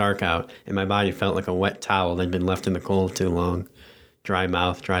was still dark out, and my body felt like a wet towel that had been left in the cold too long. Dry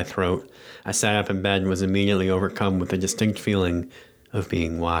mouth, dry throat. I sat up in bed and was immediately overcome with a distinct feeling of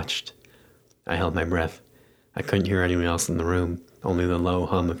being watched. I held my breath. I couldn't hear anyone else in the room, only the low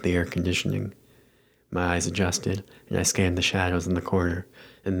hum of the air conditioning. My eyes adjusted, and I scanned the shadows in the corner.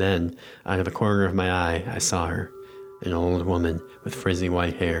 And then, out of the corner of my eye, I saw her, an old woman with frizzy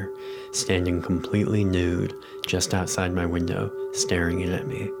white hair, standing completely nude just outside my window, staring in at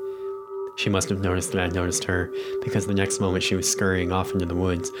me. She must have noticed that I noticed her, because the next moment she was scurrying off into the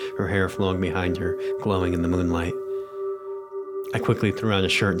woods, her hair flowing behind her, glowing in the moonlight. I quickly threw on a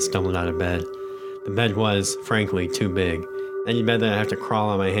shirt and stumbled out of bed. The bed was, frankly, too big. Any bed that I have to crawl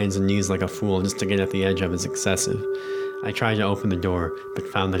on my hands and knees like a fool just to get at the edge of is excessive. I tried to open the door, but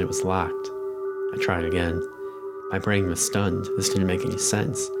found that it was locked. I tried again. My brain was stunned. This didn't make any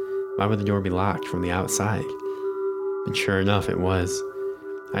sense. Why would the door be locked from the outside? And sure enough, it was.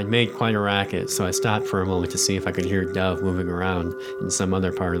 I'd made quite a racket, so I stopped for a moment to see if I could hear Dove moving around in some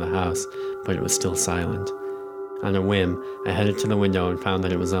other part of the house, but it was still silent. On a whim, I headed to the window and found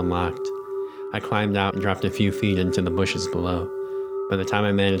that it was unlocked. I climbed out and dropped a few feet into the bushes below. By the time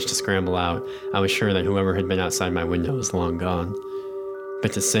I managed to scramble out, I was sure that whoever had been outside my window was long gone.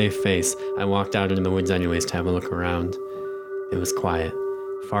 But to save face, I walked out into the woods anyways to have a look around. It was quiet.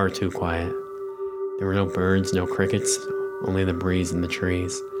 Far too quiet. There were no birds, no crickets, only the breeze in the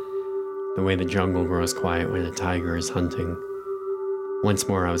trees. The way the jungle grows quiet when a tiger is hunting. Once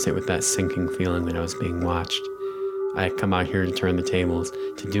more I was hit with that sinking feeling that I was being watched. I had come out here to turn the tables,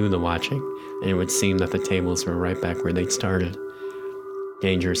 to do the watching, and it would seem that the tables were right back where they'd started.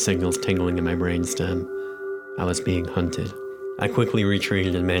 Danger signals tingling in my brainstem. I was being hunted. I quickly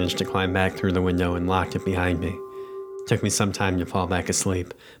retreated and managed to climb back through the window and locked it behind me. It took me some time to fall back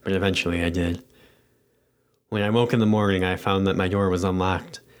asleep, but eventually I did. When I woke in the morning, I found that my door was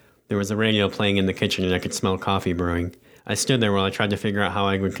unlocked. There was a radio playing in the kitchen and I could smell coffee brewing. I stood there while I tried to figure out how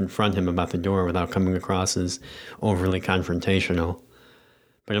I would confront him about the door without coming across as overly confrontational.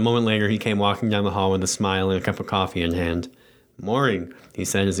 But a moment later, he came walking down the hall with a smile and a cup of coffee in hand. "Morning," he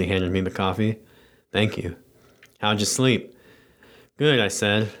said as he handed me the coffee. "Thank you." "How'd you sleep?" "Good," I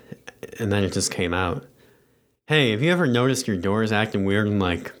said, and then it just came out. "Hey, have you ever noticed your doors acting weird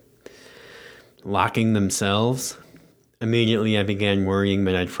and, locking themselves?" Immediately, I began worrying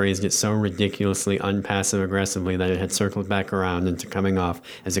that I'd phrased it so ridiculously unpassive-aggressively that it had circled back around into coming off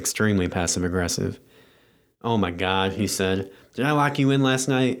as extremely passive-aggressive. "Oh my God," he said. "Did I lock you in last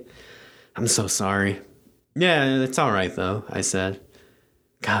night? I'm so sorry." "Yeah, it's all right, though," I said.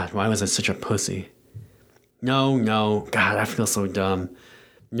 God, why was I such a pussy? No. God, I feel so dumb.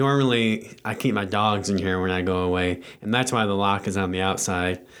 Normally, I keep my dogs in here when I go away, and that's why the lock is on the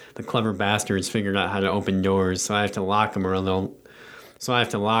outside. The clever bastards figured out how to open doors, so I have to lock them or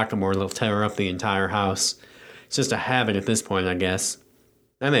they'll tear up the entire house. It's just a habit at this point, I guess.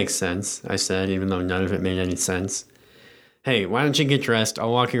 "That makes sense," I said, even though none of it made any sense. "Hey, why don't you get dressed?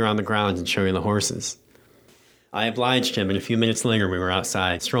 I'll walk you around the grounds and show you the horses." I obliged him, and a few minutes later we were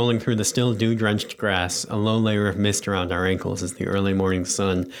outside, strolling through the still dew-drenched grass, a low layer of mist around our ankles as the early morning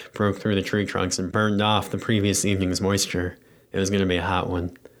sun broke through the tree trunks and burned off the previous evening's moisture. It was going to be a hot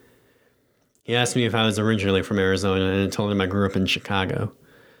one. He asked me if I was originally from Arizona, and I told him I grew up in Chicago.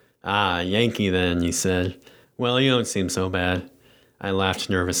 "Ah, Yankee then," he said. "Well, you don't seem so bad." I laughed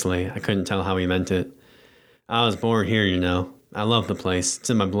nervously. I couldn't tell how he meant it. I was born here, you know. I love the place. It's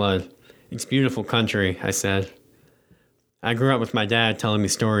in my blood. It's beautiful country, I said. I grew up with my dad telling me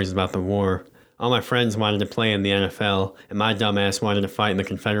stories about the war. All my friends wanted to play in the NFL, and my dumbass wanted to fight in the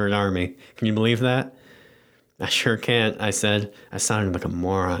Confederate Army. Can you believe that? I sure can't, I said. I sounded like a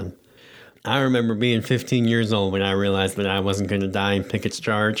moron. I remember being 15 years old when I realized that I wasn't going to die in Pickett's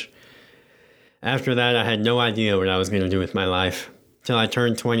charge. After that, I had no idea what I was going to do with my life. Till I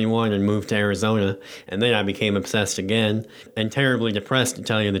turned 21 and moved to Arizona, and then I became obsessed again, and terribly depressed, to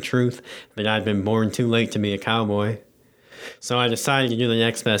tell you the truth, that I'd been born too late to be a cowboy. So I decided to do the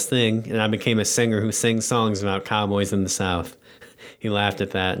next best thing, and I became a singer who sings songs about cowboys in the South. He laughed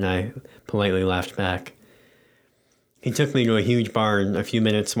at that, and I politely laughed back. He took me to a huge barn a few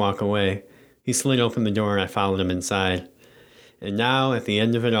minutes' walk away. He slid open the door, and I followed him inside. And now, at the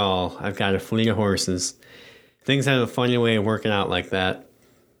end of it all, I've got a fleet of horses. Things have a funny way of working out like that.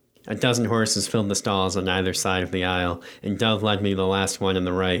 A dozen horses filled the stalls on either side of the aisle, and Dove led me to the last one on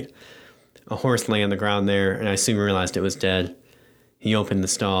the right. A horse lay on the ground there, and I soon realized it was dead. He opened the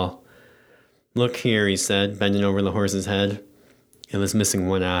stall. "Look here," he said, bending over the horse's head. It was missing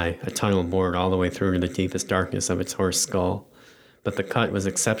one eye, a tunnel bored all the way through to the deepest darkness of its horse skull. But the cut was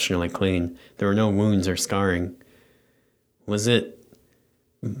exceptionally clean. There were no wounds or scarring. "Was it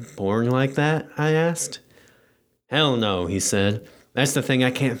born like that?" I asked. "Hell no," he said. "That's the thing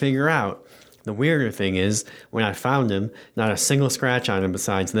I can't figure out. The weirder thing is, when I found him, not a single scratch on him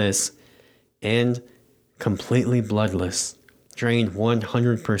besides this. And completely bloodless. Drained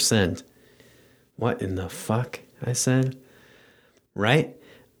 100%. What in the fuck?" I said. "Right?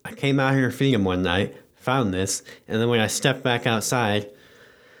 I came out here to feed him one night, found this, and then when I stepped back outside...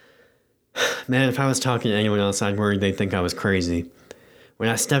 Man, if I was talking to anyone else, I'd worry they'd think I was crazy. When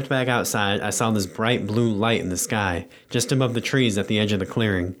I stepped back outside, I saw this bright blue light in the sky, just above the trees at the edge of the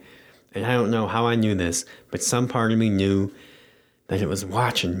clearing. And I don't know how I knew this, but some part of me knew that it was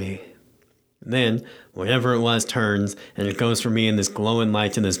watching me. Then, whatever it was turns, and it goes from me in this glowing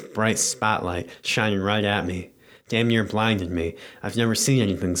light to this bright spotlight shining right at me. Damn near blinded me. I've never seen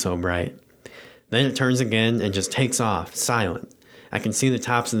anything so bright. Then it turns again and just takes off, silent. I can see the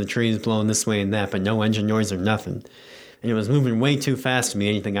tops of the trees blowing this way and that, but no engine noise or nothing. And it was moving way too fast to be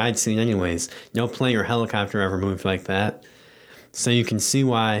anything I'd seen anyways. No plane or helicopter ever moved like that. So you can see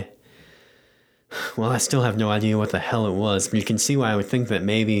why... Well, I still have no idea what the hell it was, but you can see why I would think that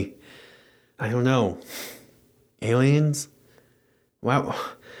maybe... I don't know. Aliens? Wow.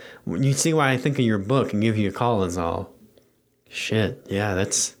 You see why I think of your book and give you a call is all. Shit, yeah,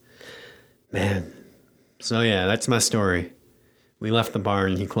 that's... Man. So yeah, that's my story. We left the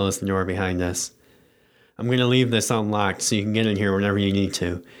barn and he closed the door behind us. I'm going to leave this unlocked so you can get in here whenever you need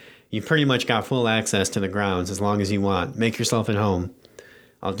to. You pretty much got full access to the grounds as long as you want. Make yourself at home.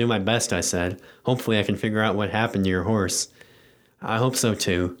 I'll do my best, I said. Hopefully I can figure out what happened to your horse. I hope so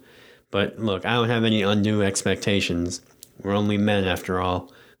too. But look, I don't have any undue expectations. We're only men after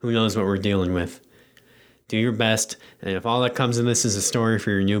all. Who knows what we're dealing with? Do your best, and if all that comes of this is a story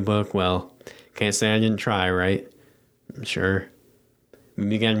for your new book, well, can't say I didn't try, right? Sure. We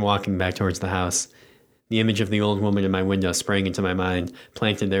began walking back towards the house. The image of the old woman in my window sprang into my mind,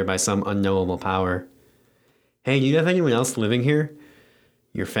 planted there by some unknowable power. Hey, do you have anyone else living here?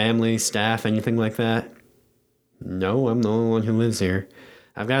 Your family, staff, anything like that? No, I'm the only one who lives here.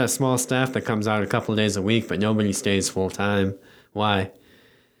 I've got a small staff that comes out a couple of days a week, but nobody stays full time. Why?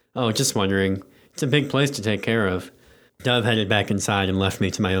 Oh, just wondering. It's a big place to take care of. Dove headed back inside and left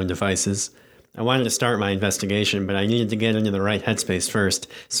me to my own devices. I wanted to start my investigation, but I needed to get into the right headspace first,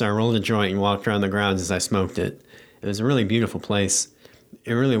 so I rolled a joint and walked around the grounds as I smoked it. It was a really beautiful place.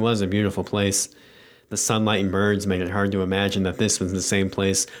 It really was a beautiful place. The sunlight and birds made it hard to imagine that this was the same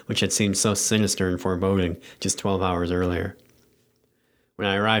place which had seemed so sinister and foreboding just 12 hours earlier. When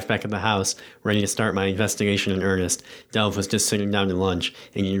I arrived back at the house, ready to start my investigation in earnest, Delve was just sitting down to lunch,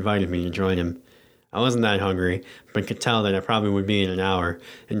 and he invited me to join him. I wasn't that hungry, but could tell that I probably would be in an hour,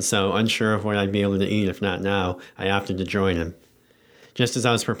 and so, unsure of what I'd be able to eat if not now, I opted to join him. Just as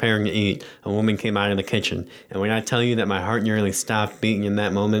I was preparing to eat, a woman came out of the kitchen, and when I tell you that my heart nearly stopped beating in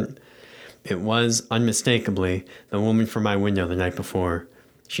that moment, it was, unmistakably, the woman from my window the night before.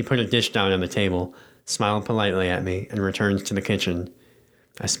 She put a dish down on the table, smiled politely at me, and returned to the kitchen.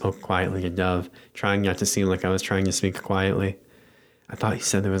 I spoke quietly to Dove, trying not to seem like I was trying to speak quietly. I thought you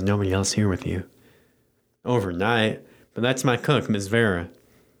said there was nobody else here with you. Overnight, but that's my cook, Miss Vera.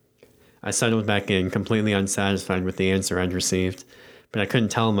 I settled back in, completely unsatisfied with the answer I'd received, but I couldn't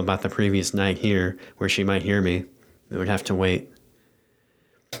tell him about the previous night here, where she might hear me. It would have to wait.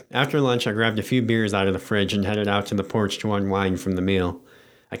 After lunch, I grabbed a few beers out of the fridge and headed out to the porch to unwind from the meal.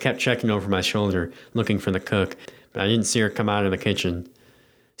 I kept checking over my shoulder, looking for the cook, but I didn't see her come out of the kitchen.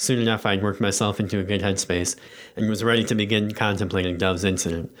 Soon enough, I'd worked myself into a good headspace and was ready to begin contemplating Dove's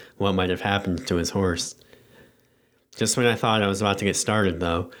incident, what might have happened to his horse. Just when I thought I was about to get started,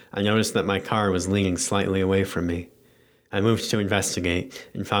 though, I noticed that my car was leaning slightly away from me. I moved to investigate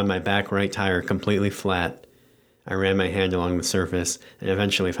and found my back right tire completely flat. I ran my hand along the surface and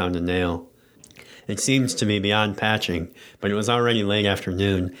eventually found a nail. It seemed to be beyond patching, but it was already late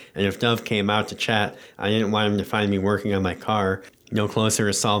afternoon, and if Dove came out to chat, I didn't want him to find me working on my car, no closer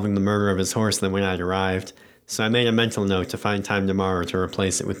to solving the murder of his horse than when I'd arrived, so I made a mental note to find time tomorrow to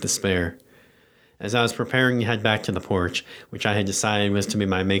replace it with the spare. As I was preparing to head back to the porch, which I had decided was to be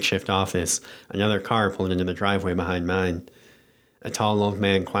my makeshift office, another car pulled into the driveway behind mine. A tall old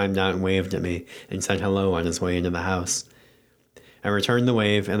man climbed out and waved at me and said hello on his way into the house. I returned the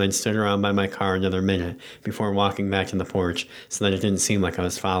wave and then stood around by my car another minute before walking back to the porch so that it didn't seem like I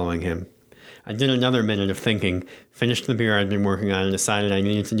was following him. I did another minute of thinking, finished the beer I'd been working on, and decided I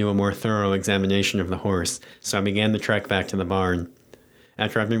needed to do a more thorough examination of the horse, so I began the trek back to the barn.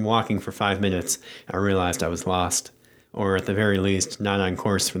 After I'd been walking for 5 minutes, I realized I was lost, or at the very least, not on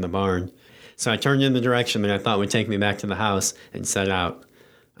course for the barn. So I turned in the direction that I thought would take me back to the house and set out.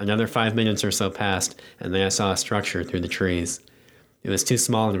 Another 5 minutes or so passed, and then I saw a structure through the trees. It was too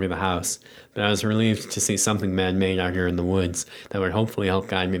small to be the house, but I was relieved to see something man-made out here in the woods that would hopefully help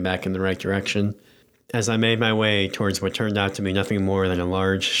guide me back in the right direction. As I made my way towards what turned out to be nothing more than a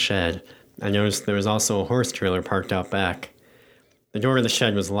large shed, I noticed there was also a horse trailer parked out back. The door of the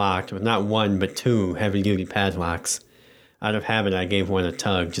shed was locked, with not one but 2 heavy-duty padlocks. Out of habit, I gave one a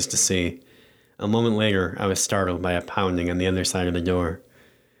tug just to see. A moment later, I was startled by a pounding on the other side of the door.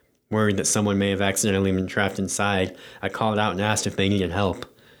 Worried that someone may have accidentally been trapped inside, I called out and asked if they needed help.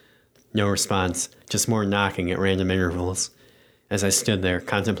 No response, just more knocking at random intervals. As I stood there,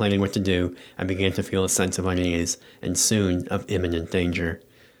 contemplating what to do, I began to feel a sense of unease, and soon of imminent danger.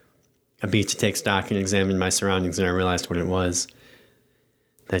 I beat to take stock and examine my surroundings, and I realized what it was.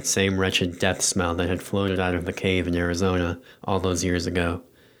 That same wretched death smell that had floated out of the cave in Arizona all those years ago.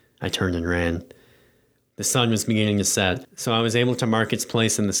 I turned and ran. The sun was beginning to set, so I was able to mark its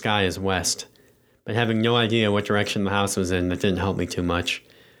place in the sky as west. But having no idea what direction the house was in, that didn't help me too much.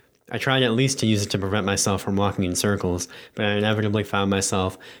 I tried at least to use it to prevent myself from walking in circles, but I inevitably found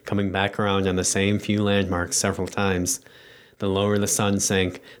myself coming back around on the same few landmarks several times. The lower the sun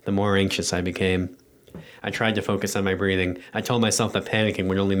sank, the more anxious I became. I tried to focus on my breathing. I told myself that panicking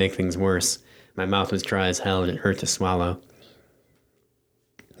would only make things worse. My mouth was dry as hell and it hurt to swallow.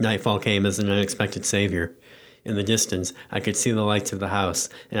 Nightfall came as an unexpected savior. In the distance, I could see the lights of the house,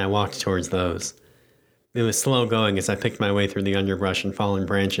 and I walked towards those. It was slow going as I picked my way through the underbrush and fallen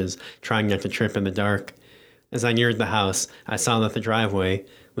branches, trying not to trip in the dark. As I neared the house, I saw that the driveway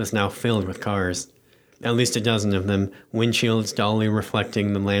was now filled with cars. At least a dozen of them, windshields dully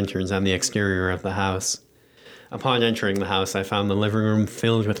reflecting the lanterns on the exterior of the house. Upon entering the house, I found the living room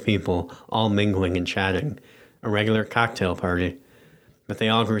filled with people, all mingling and chatting. A regular cocktail party. But they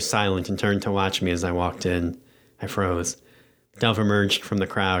all grew silent and turned to watch me as I walked in. I froze. Dove emerged from the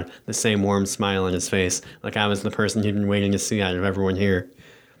crowd, the same warm smile on his face, like I was the person he'd been waiting to see out of everyone here.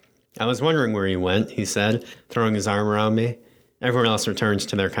 "I was wondering where you went," he said, throwing his arm around me. Everyone else returned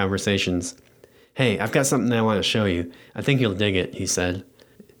to their conversations. "Hey, I've got something I want to show you. I think you'll dig it," he said.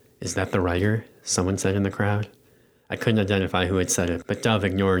 "Is that the writer?" someone said in the crowd. I couldn't identify who had said it, but Dove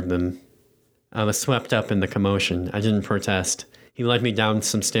ignored them. I was swept up in the commotion. I didn't protest. He led me down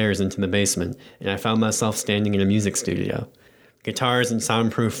some stairs into the basement, and I found myself standing in a music studio. Guitars and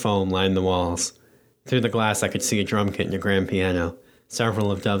soundproof foam lined the walls. Through the glass I could see a drum kit and a grand piano,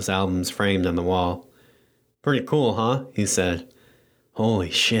 several of Dove's albums framed on the wall. "Pretty cool, huh?" he said. Holy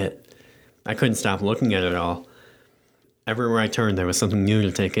shit. I couldn't stop looking at it all. Everywhere I turned there was something new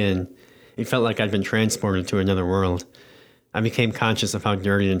to take in. It felt like I'd been transported to another world. I became conscious of how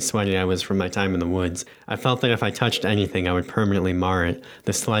dirty and sweaty I was from my time in the woods. I felt that if I touched anything, I would permanently mar it.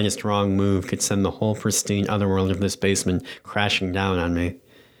 The slightest wrong move could send the whole pristine otherworld of this basement crashing down on me.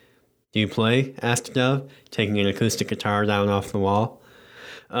 "Do you play?" asked Dove, taking an acoustic guitar down off the wall.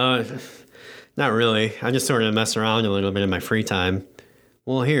 Not really. I just sort of mess around a little bit in my free time."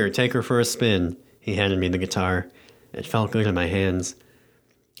 "Well, here, take her for a spin." He handed me the guitar. It felt good in my hands.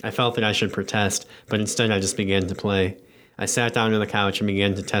 I felt that I should protest, but instead I just began to play. I sat down on the couch and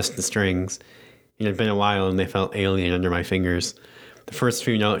began to test the strings. It had been a while and they felt alien under my fingers. The first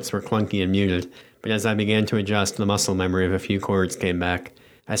few notes were clunky and muted, but as I began to adjust, the muscle memory of a few chords came back.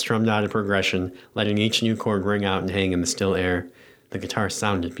 I strummed out a progression, letting each new chord ring out and hang in the still air. The guitar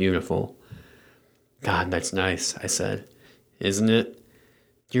sounded beautiful. "God, that's nice," I said. "Isn't it?"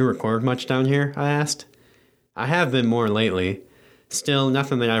 Do you record much down here? I asked. I have been more lately. Still,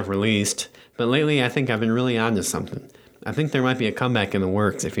 nothing that I've released, but lately I think I've been really onto something. I think there might be a comeback in the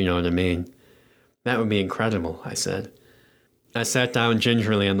works, if you know what I mean. That would be incredible, I said. I sat down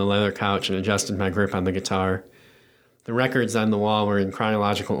gingerly on the leather couch and adjusted my grip on the guitar. The records on the wall were in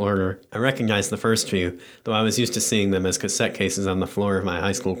chronological order. I recognized the first few, though I was used to seeing them as cassette cases on the floor of my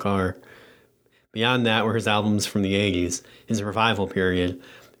high school car. Beyond that were his albums from the 80s, his revival period,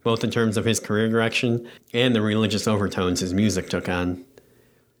 both in terms of his career direction and the religious overtones his music took on.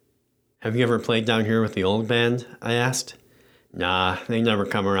 Have you ever played down here with the old band? I asked. Nah, they never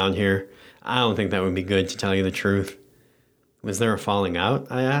come around here. I don't think that would be good, to tell you the truth. Was there a falling out?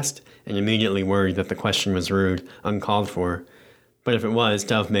 I asked, and immediately worried that the question was rude, uncalled for. But if it was,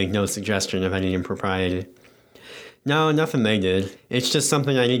 Dove made no suggestion of any impropriety. No, nothing they did. It's just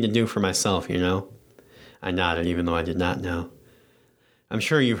something I need to do for myself, you know? I nodded, even though I did not know. I'm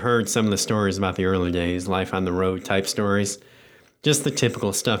sure you've heard some of the stories about the early days, life on the road type stories. Just the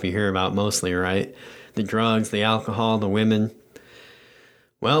typical stuff you hear about mostly, right? The drugs, the alcohol, the women.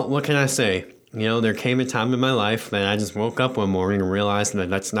 Well, what can I say? You know, there came a time in my life that I just woke up one morning and realized that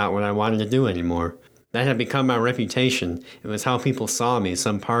that's not what I wanted to do anymore. That had become my reputation. It was how people saw me,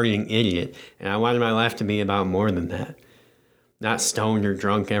 some partying idiot, and I wanted my life to be about more than that. Not stoned or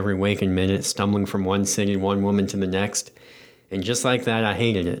drunk every waking minute, stumbling from one city, one woman to the next. And just like that, I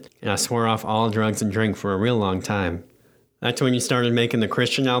hated it, and I swore off all drugs and drink for a real long time. That's when you started making the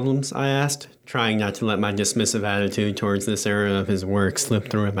Christian albums? I asked, trying not to let my dismissive attitude towards this era of his work slip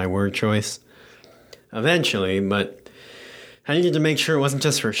through in my word choice. Eventually, but I needed to make sure it wasn't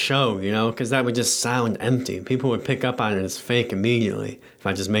just for show, you know, because that would just sound empty. People would pick up on it as fake immediately if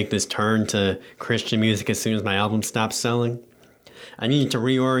I just make this turn to Christian music as soon as my album stops selling. I needed to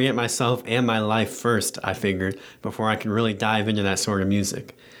reorient myself and my life first, I figured, before I could really dive into that sort of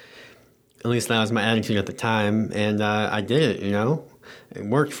music. At least that was my attitude at the time, and I did it, you know. It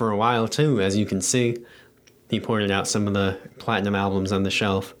worked for a while, too, as you can see. He pointed out some of the platinum albums on the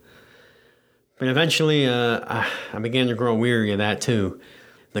shelf. But eventually, I began to grow weary of that, too.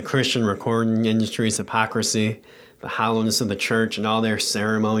 The Christian recording industry's hypocrisy, the hollowness of the church and all their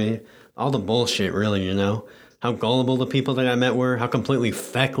ceremony, all the bullshit, really, you know. How gullible the people that I met were, how completely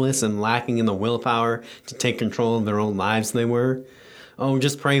feckless and lacking in the willpower to take control of their own lives they were. Oh,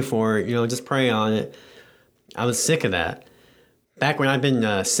 just pray for it, you know, just pray on it. I was sick of that. Back when I'd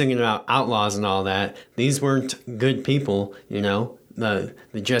been singing about outlaws and all that, these weren't good people, you know, the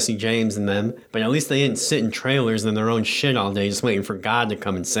Jesse James and them, but at least they didn't sit in trailers in their own shit all day just waiting for God to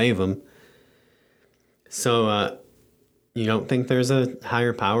come and save them. So, you don't think there's a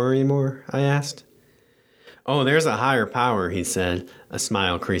higher power anymore? I asked. Oh, there's a higher power, he said. A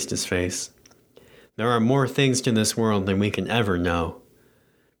smile creased his face. There are more things to this world than we can ever know.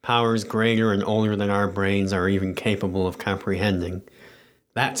 Powers greater and older than our brains are even capable of comprehending.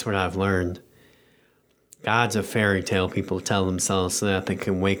 That's what I've learned. God's a fairy tale people tell themselves so that they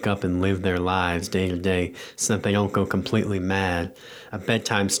can wake up and live their lives day to day, so that they don't go completely mad. A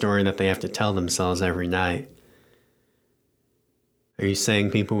bedtime story that they have to tell themselves every night. Are you saying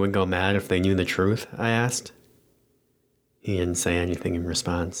people would go mad if they knew the truth? I asked. He didn't say anything in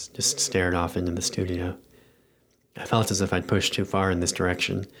response, just stared off into the studio. I felt as if I'd pushed too far in this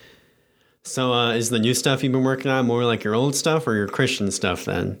direction. So, is the new stuff you've been working on more like your old stuff or your Christian stuff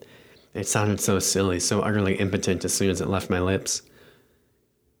then? It sounded so silly, so utterly impotent as soon as it left my lips.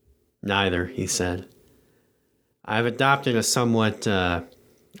 Neither, he said. I've adopted a somewhat,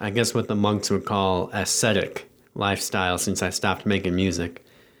 I guess what the monks would call ascetic lifestyle since I stopped making music.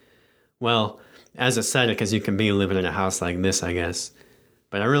 Well, as ascetic as you can be living in a house like this, I guess.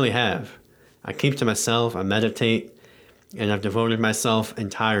 But I really have. I keep to myself, I meditate, and I've devoted myself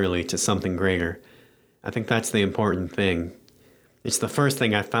entirely to something greater. I think that's the important thing. It's the first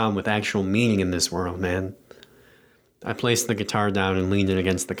thing I found with actual meaning in this world, man. I placed the guitar down and leaned it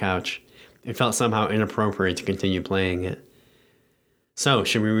against the couch. It felt somehow inappropriate to continue playing it. So,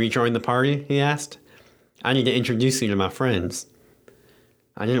 should we rejoin the party? He asked. I need to introduce you to my friends.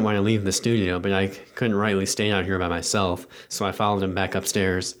 I didn't want to leave the studio, but I couldn't rightly stay out here by myself, so I followed him back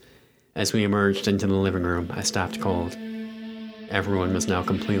upstairs. As we emerged into the living room, I stopped cold. Everyone was now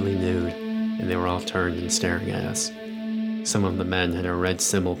completely nude, and they were all turned and staring at us. Some of the men had a red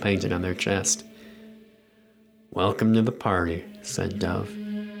symbol painted on their chest. Welcome to the party, said Dove.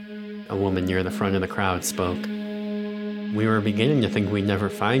 A woman near the front of the crowd spoke. We were beginning to think we'd never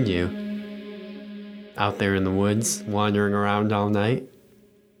find you. Out there in the woods, wandering around all night.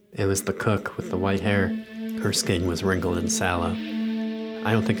 It was the cook with the white hair. Her skin was wrinkled and sallow.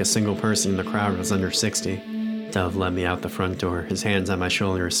 I don't think a single person in the crowd was under 60. Dove led me out the front door, his hands on my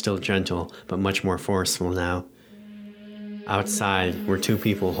shoulders, still gentle, but much more forceful now. Outside were two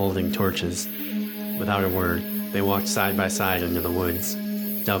people holding torches. Without a word, they walked side by side into the woods.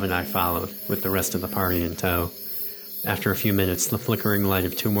 Dove and I followed, with the rest of the party in tow. After a few minutes, the flickering light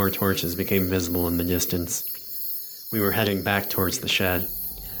of two more torches became visible in the distance. We were heading back towards the shed.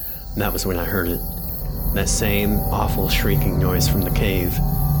 That was when I heard it. That same awful shrieking noise from the cave.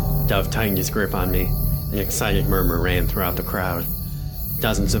 Dove tightened his grip on me. An excited murmur ran throughout the crowd.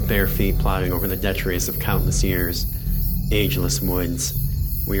 Dozens of bare feet plodding over the detritus of countless years. Ageless woods.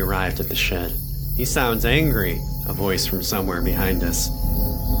 We arrived at the shed. "He sounds angry," a voice from somewhere behind us.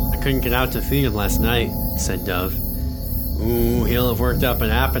 "I couldn't get out to feed him last night," said Dove. "Ooh, he'll have worked up an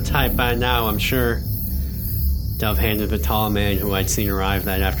appetite by now, I'm sure." Dove handed the tall man who I'd seen arrive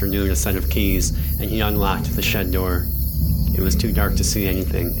that afternoon a set of keys, and he unlocked the shed door. It was too dark to see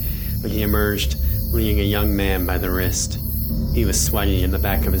anything, but he emerged, leading a young man by the wrist. He was sweaty, and the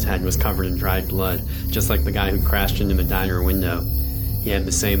back of his head was covered in dried blood, just like the guy who crashed into the diner window. He had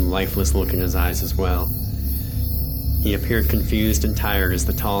the same lifeless look in his eyes as well. He appeared confused and tired as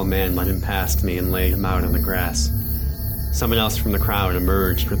the tall man led him past me and laid him out on the grass. Someone else from the crowd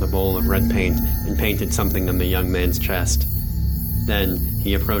emerged with a bowl of red paint and painted something on the young man's chest. Then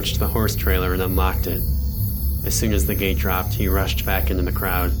he approached the horse trailer and unlocked it. As soon as the gate dropped, he rushed back into the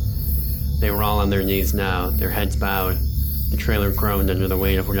crowd. They were all on their knees now, their heads bowed. The trailer groaned under the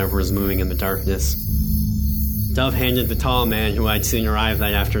weight of whatever was moving in the darkness. Dove handed the tall man who I'd seen arrive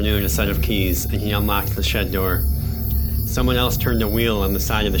that afternoon a set of keys, and he unlocked the shed door. Someone else turned a wheel on the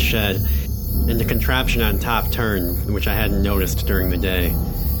side of the shed, and the contraption on top turned, which I hadn't noticed during the day.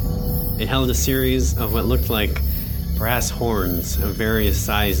 It held a series of what looked like brass horns of various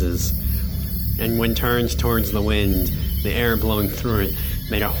sizes, and when turned towards the wind, the air blowing through it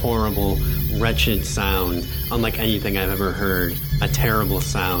made a horrible, wretched sound, unlike anything I've ever heard. A terrible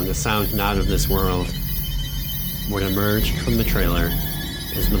sound, a sound not of this world. What emerged from the trailer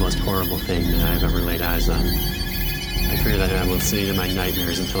is the most horrible thing that I've ever laid eyes on. I fear that I will see it in my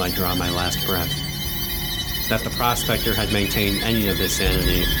nightmares until I draw my last breath. That the prospector had maintained any of his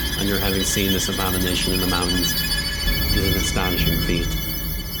sanity under having seen this abomination in the mountains is an astonishing feat.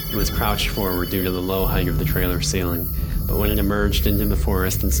 It was crouched forward due to the low height of the trailer ceiling, but when it emerged into the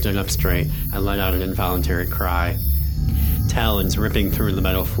forest and stood up straight, I let out an involuntary cry. Talons ripping through the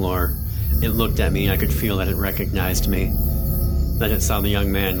metal floor. It looked at me and I could feel that it recognized me. Then it saw the young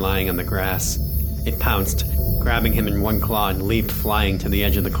man lying on the grass. It pounced, grabbing him in one claw and leaped flying to the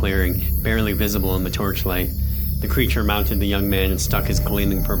edge of the clearing, barely visible in the torchlight. The creature mounted the young man and stuck his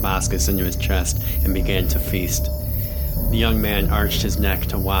gleaming proboscis into his chest and began to feast. The young man arched his neck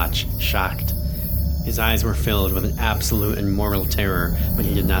to watch, shocked. His eyes were filled with an absolute and mortal terror, but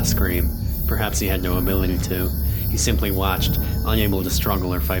he did not scream. Perhaps he had no ability to. He simply watched, unable to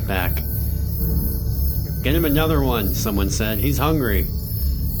struggle or fight back. "Get him another one," someone said. "He's hungry."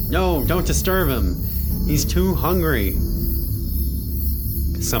 "No, don't disturb him. He's too hungry."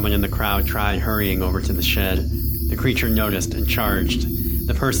 Someone in the crowd tried hurrying over to the shed. The creature noticed and charged.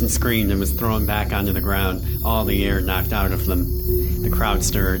 The person screamed and was thrown back onto the ground, all the air knocked out of them. The crowd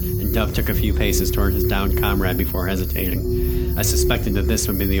stirred, and Dove took a few paces toward his downed comrade before hesitating. I suspected that this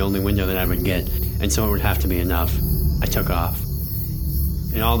would be the only window that I would get, and so it would have to be enough. I took off.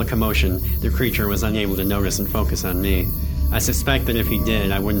 In all the commotion, the creature was unable to notice and focus on me. I suspect that if he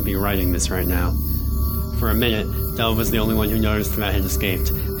did, I wouldn't be writing this right now. For a minute, Dove was the only one who noticed that I had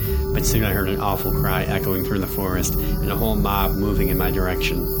escaped, but soon I heard an awful cry echoing through the forest, and a whole mob moving in my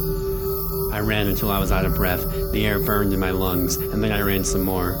direction. I ran until I was out of breath, the air burned in my lungs, and then I ran some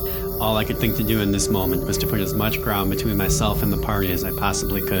more. All I could think to do in this moment was to put as much ground between myself and the party as I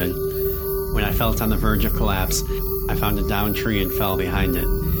possibly could. When I felt on the verge of collapse, I found a downed tree and fell behind it.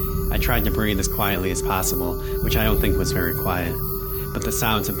 I tried to breathe as quietly as possible, which I don't think was very quiet. But the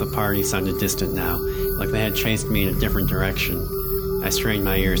sounds of the party sounded distant now, like they had chased me in a different direction. I strained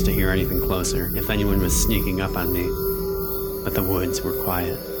my ears to hear anything closer, if anyone was sneaking up on me. But the woods were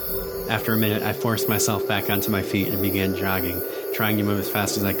quiet. After a minute, I forced myself back onto my feet and began jogging, trying to move as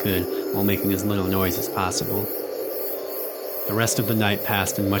fast as I could while making as little noise as possible. The rest of the night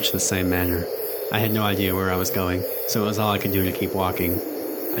passed in much the same manner. I had no idea where I was going, so it was all I could do to keep walking.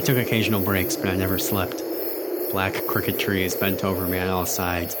 I took occasional breaks, but I never slept. Black crooked trees bent over me on all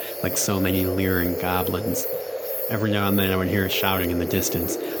sides, like so many leering goblins. Every now and then I would hear shouting in the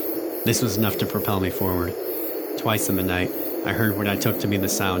distance. This was enough to propel me forward. Twice in the night, I heard what I took to be the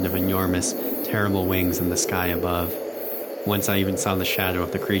sound of enormous, terrible wings in the sky above. Once I even saw the shadow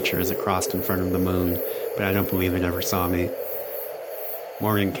of the creature as it crossed in front of the moon, but I don't believe it ever saw me.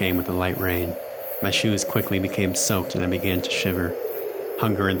 Morning came with a light rain. My shoes quickly became soaked and I began to shiver.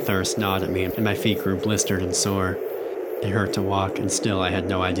 Hunger and thirst gnawed at me and my feet grew blistered and sore. It hurt to walk, and still I had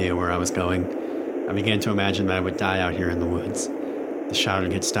no idea where I was going. I began to imagine that I would die out here in the woods. The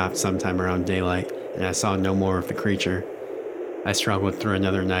shouting had stopped sometime around daylight, and I saw no more of the creature. I struggled through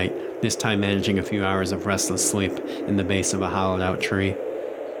another night, this time managing a few hours of restless sleep in the base of a hollowed-out tree.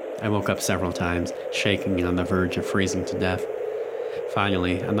 I woke up several times, shaking and on the verge of freezing to death.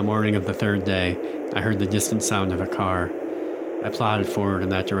 Finally, on the morning of the third day, I heard the distant sound of a car. I plodded forward in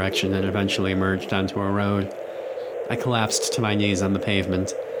that direction and eventually emerged onto a road. I collapsed to my knees on the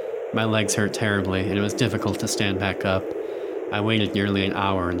pavement. My legs hurt terribly, and it was difficult to stand back up. I waited nearly an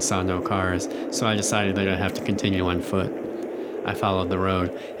hour and saw no cars, so I decided that I'd have to continue on foot. I followed the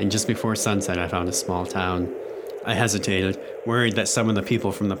road, and just before sunset I found a small town. I hesitated, worried that some of the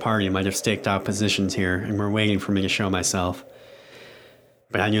people from the party might have staked out positions here and were waiting for me to show myself.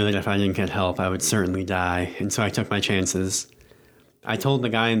 But I knew that if I didn't get help, I would certainly die, and so I took my chances. I told the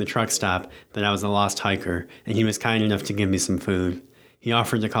guy in the truck stop that I was a lost hiker, and he was kind enough to give me some food. He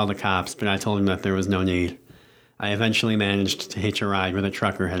offered to call the cops, but I told him that there was no need. I eventually managed to hitch a ride with a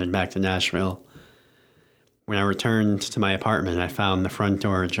trucker headed back to Nashville. When I returned to my apartment, I found the front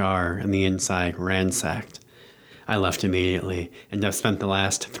door ajar and the inside ransacked. I left immediately, and I've spent the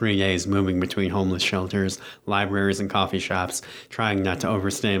last 3 days moving between homeless shelters, libraries, and coffee shops, trying not to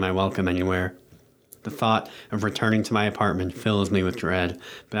overstay my welcome anywhere. The thought of returning to my apartment fills me with dread,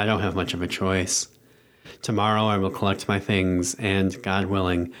 but I don't have much of a choice. Tomorrow I will collect my things, and, God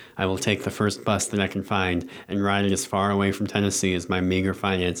willing, I will take the first bus that I can find and ride it as far away from Tennessee as my meager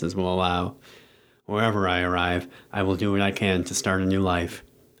finances will allow. Wherever I arrive, I will do what I can to start a new life,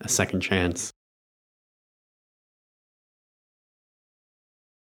 a second chance.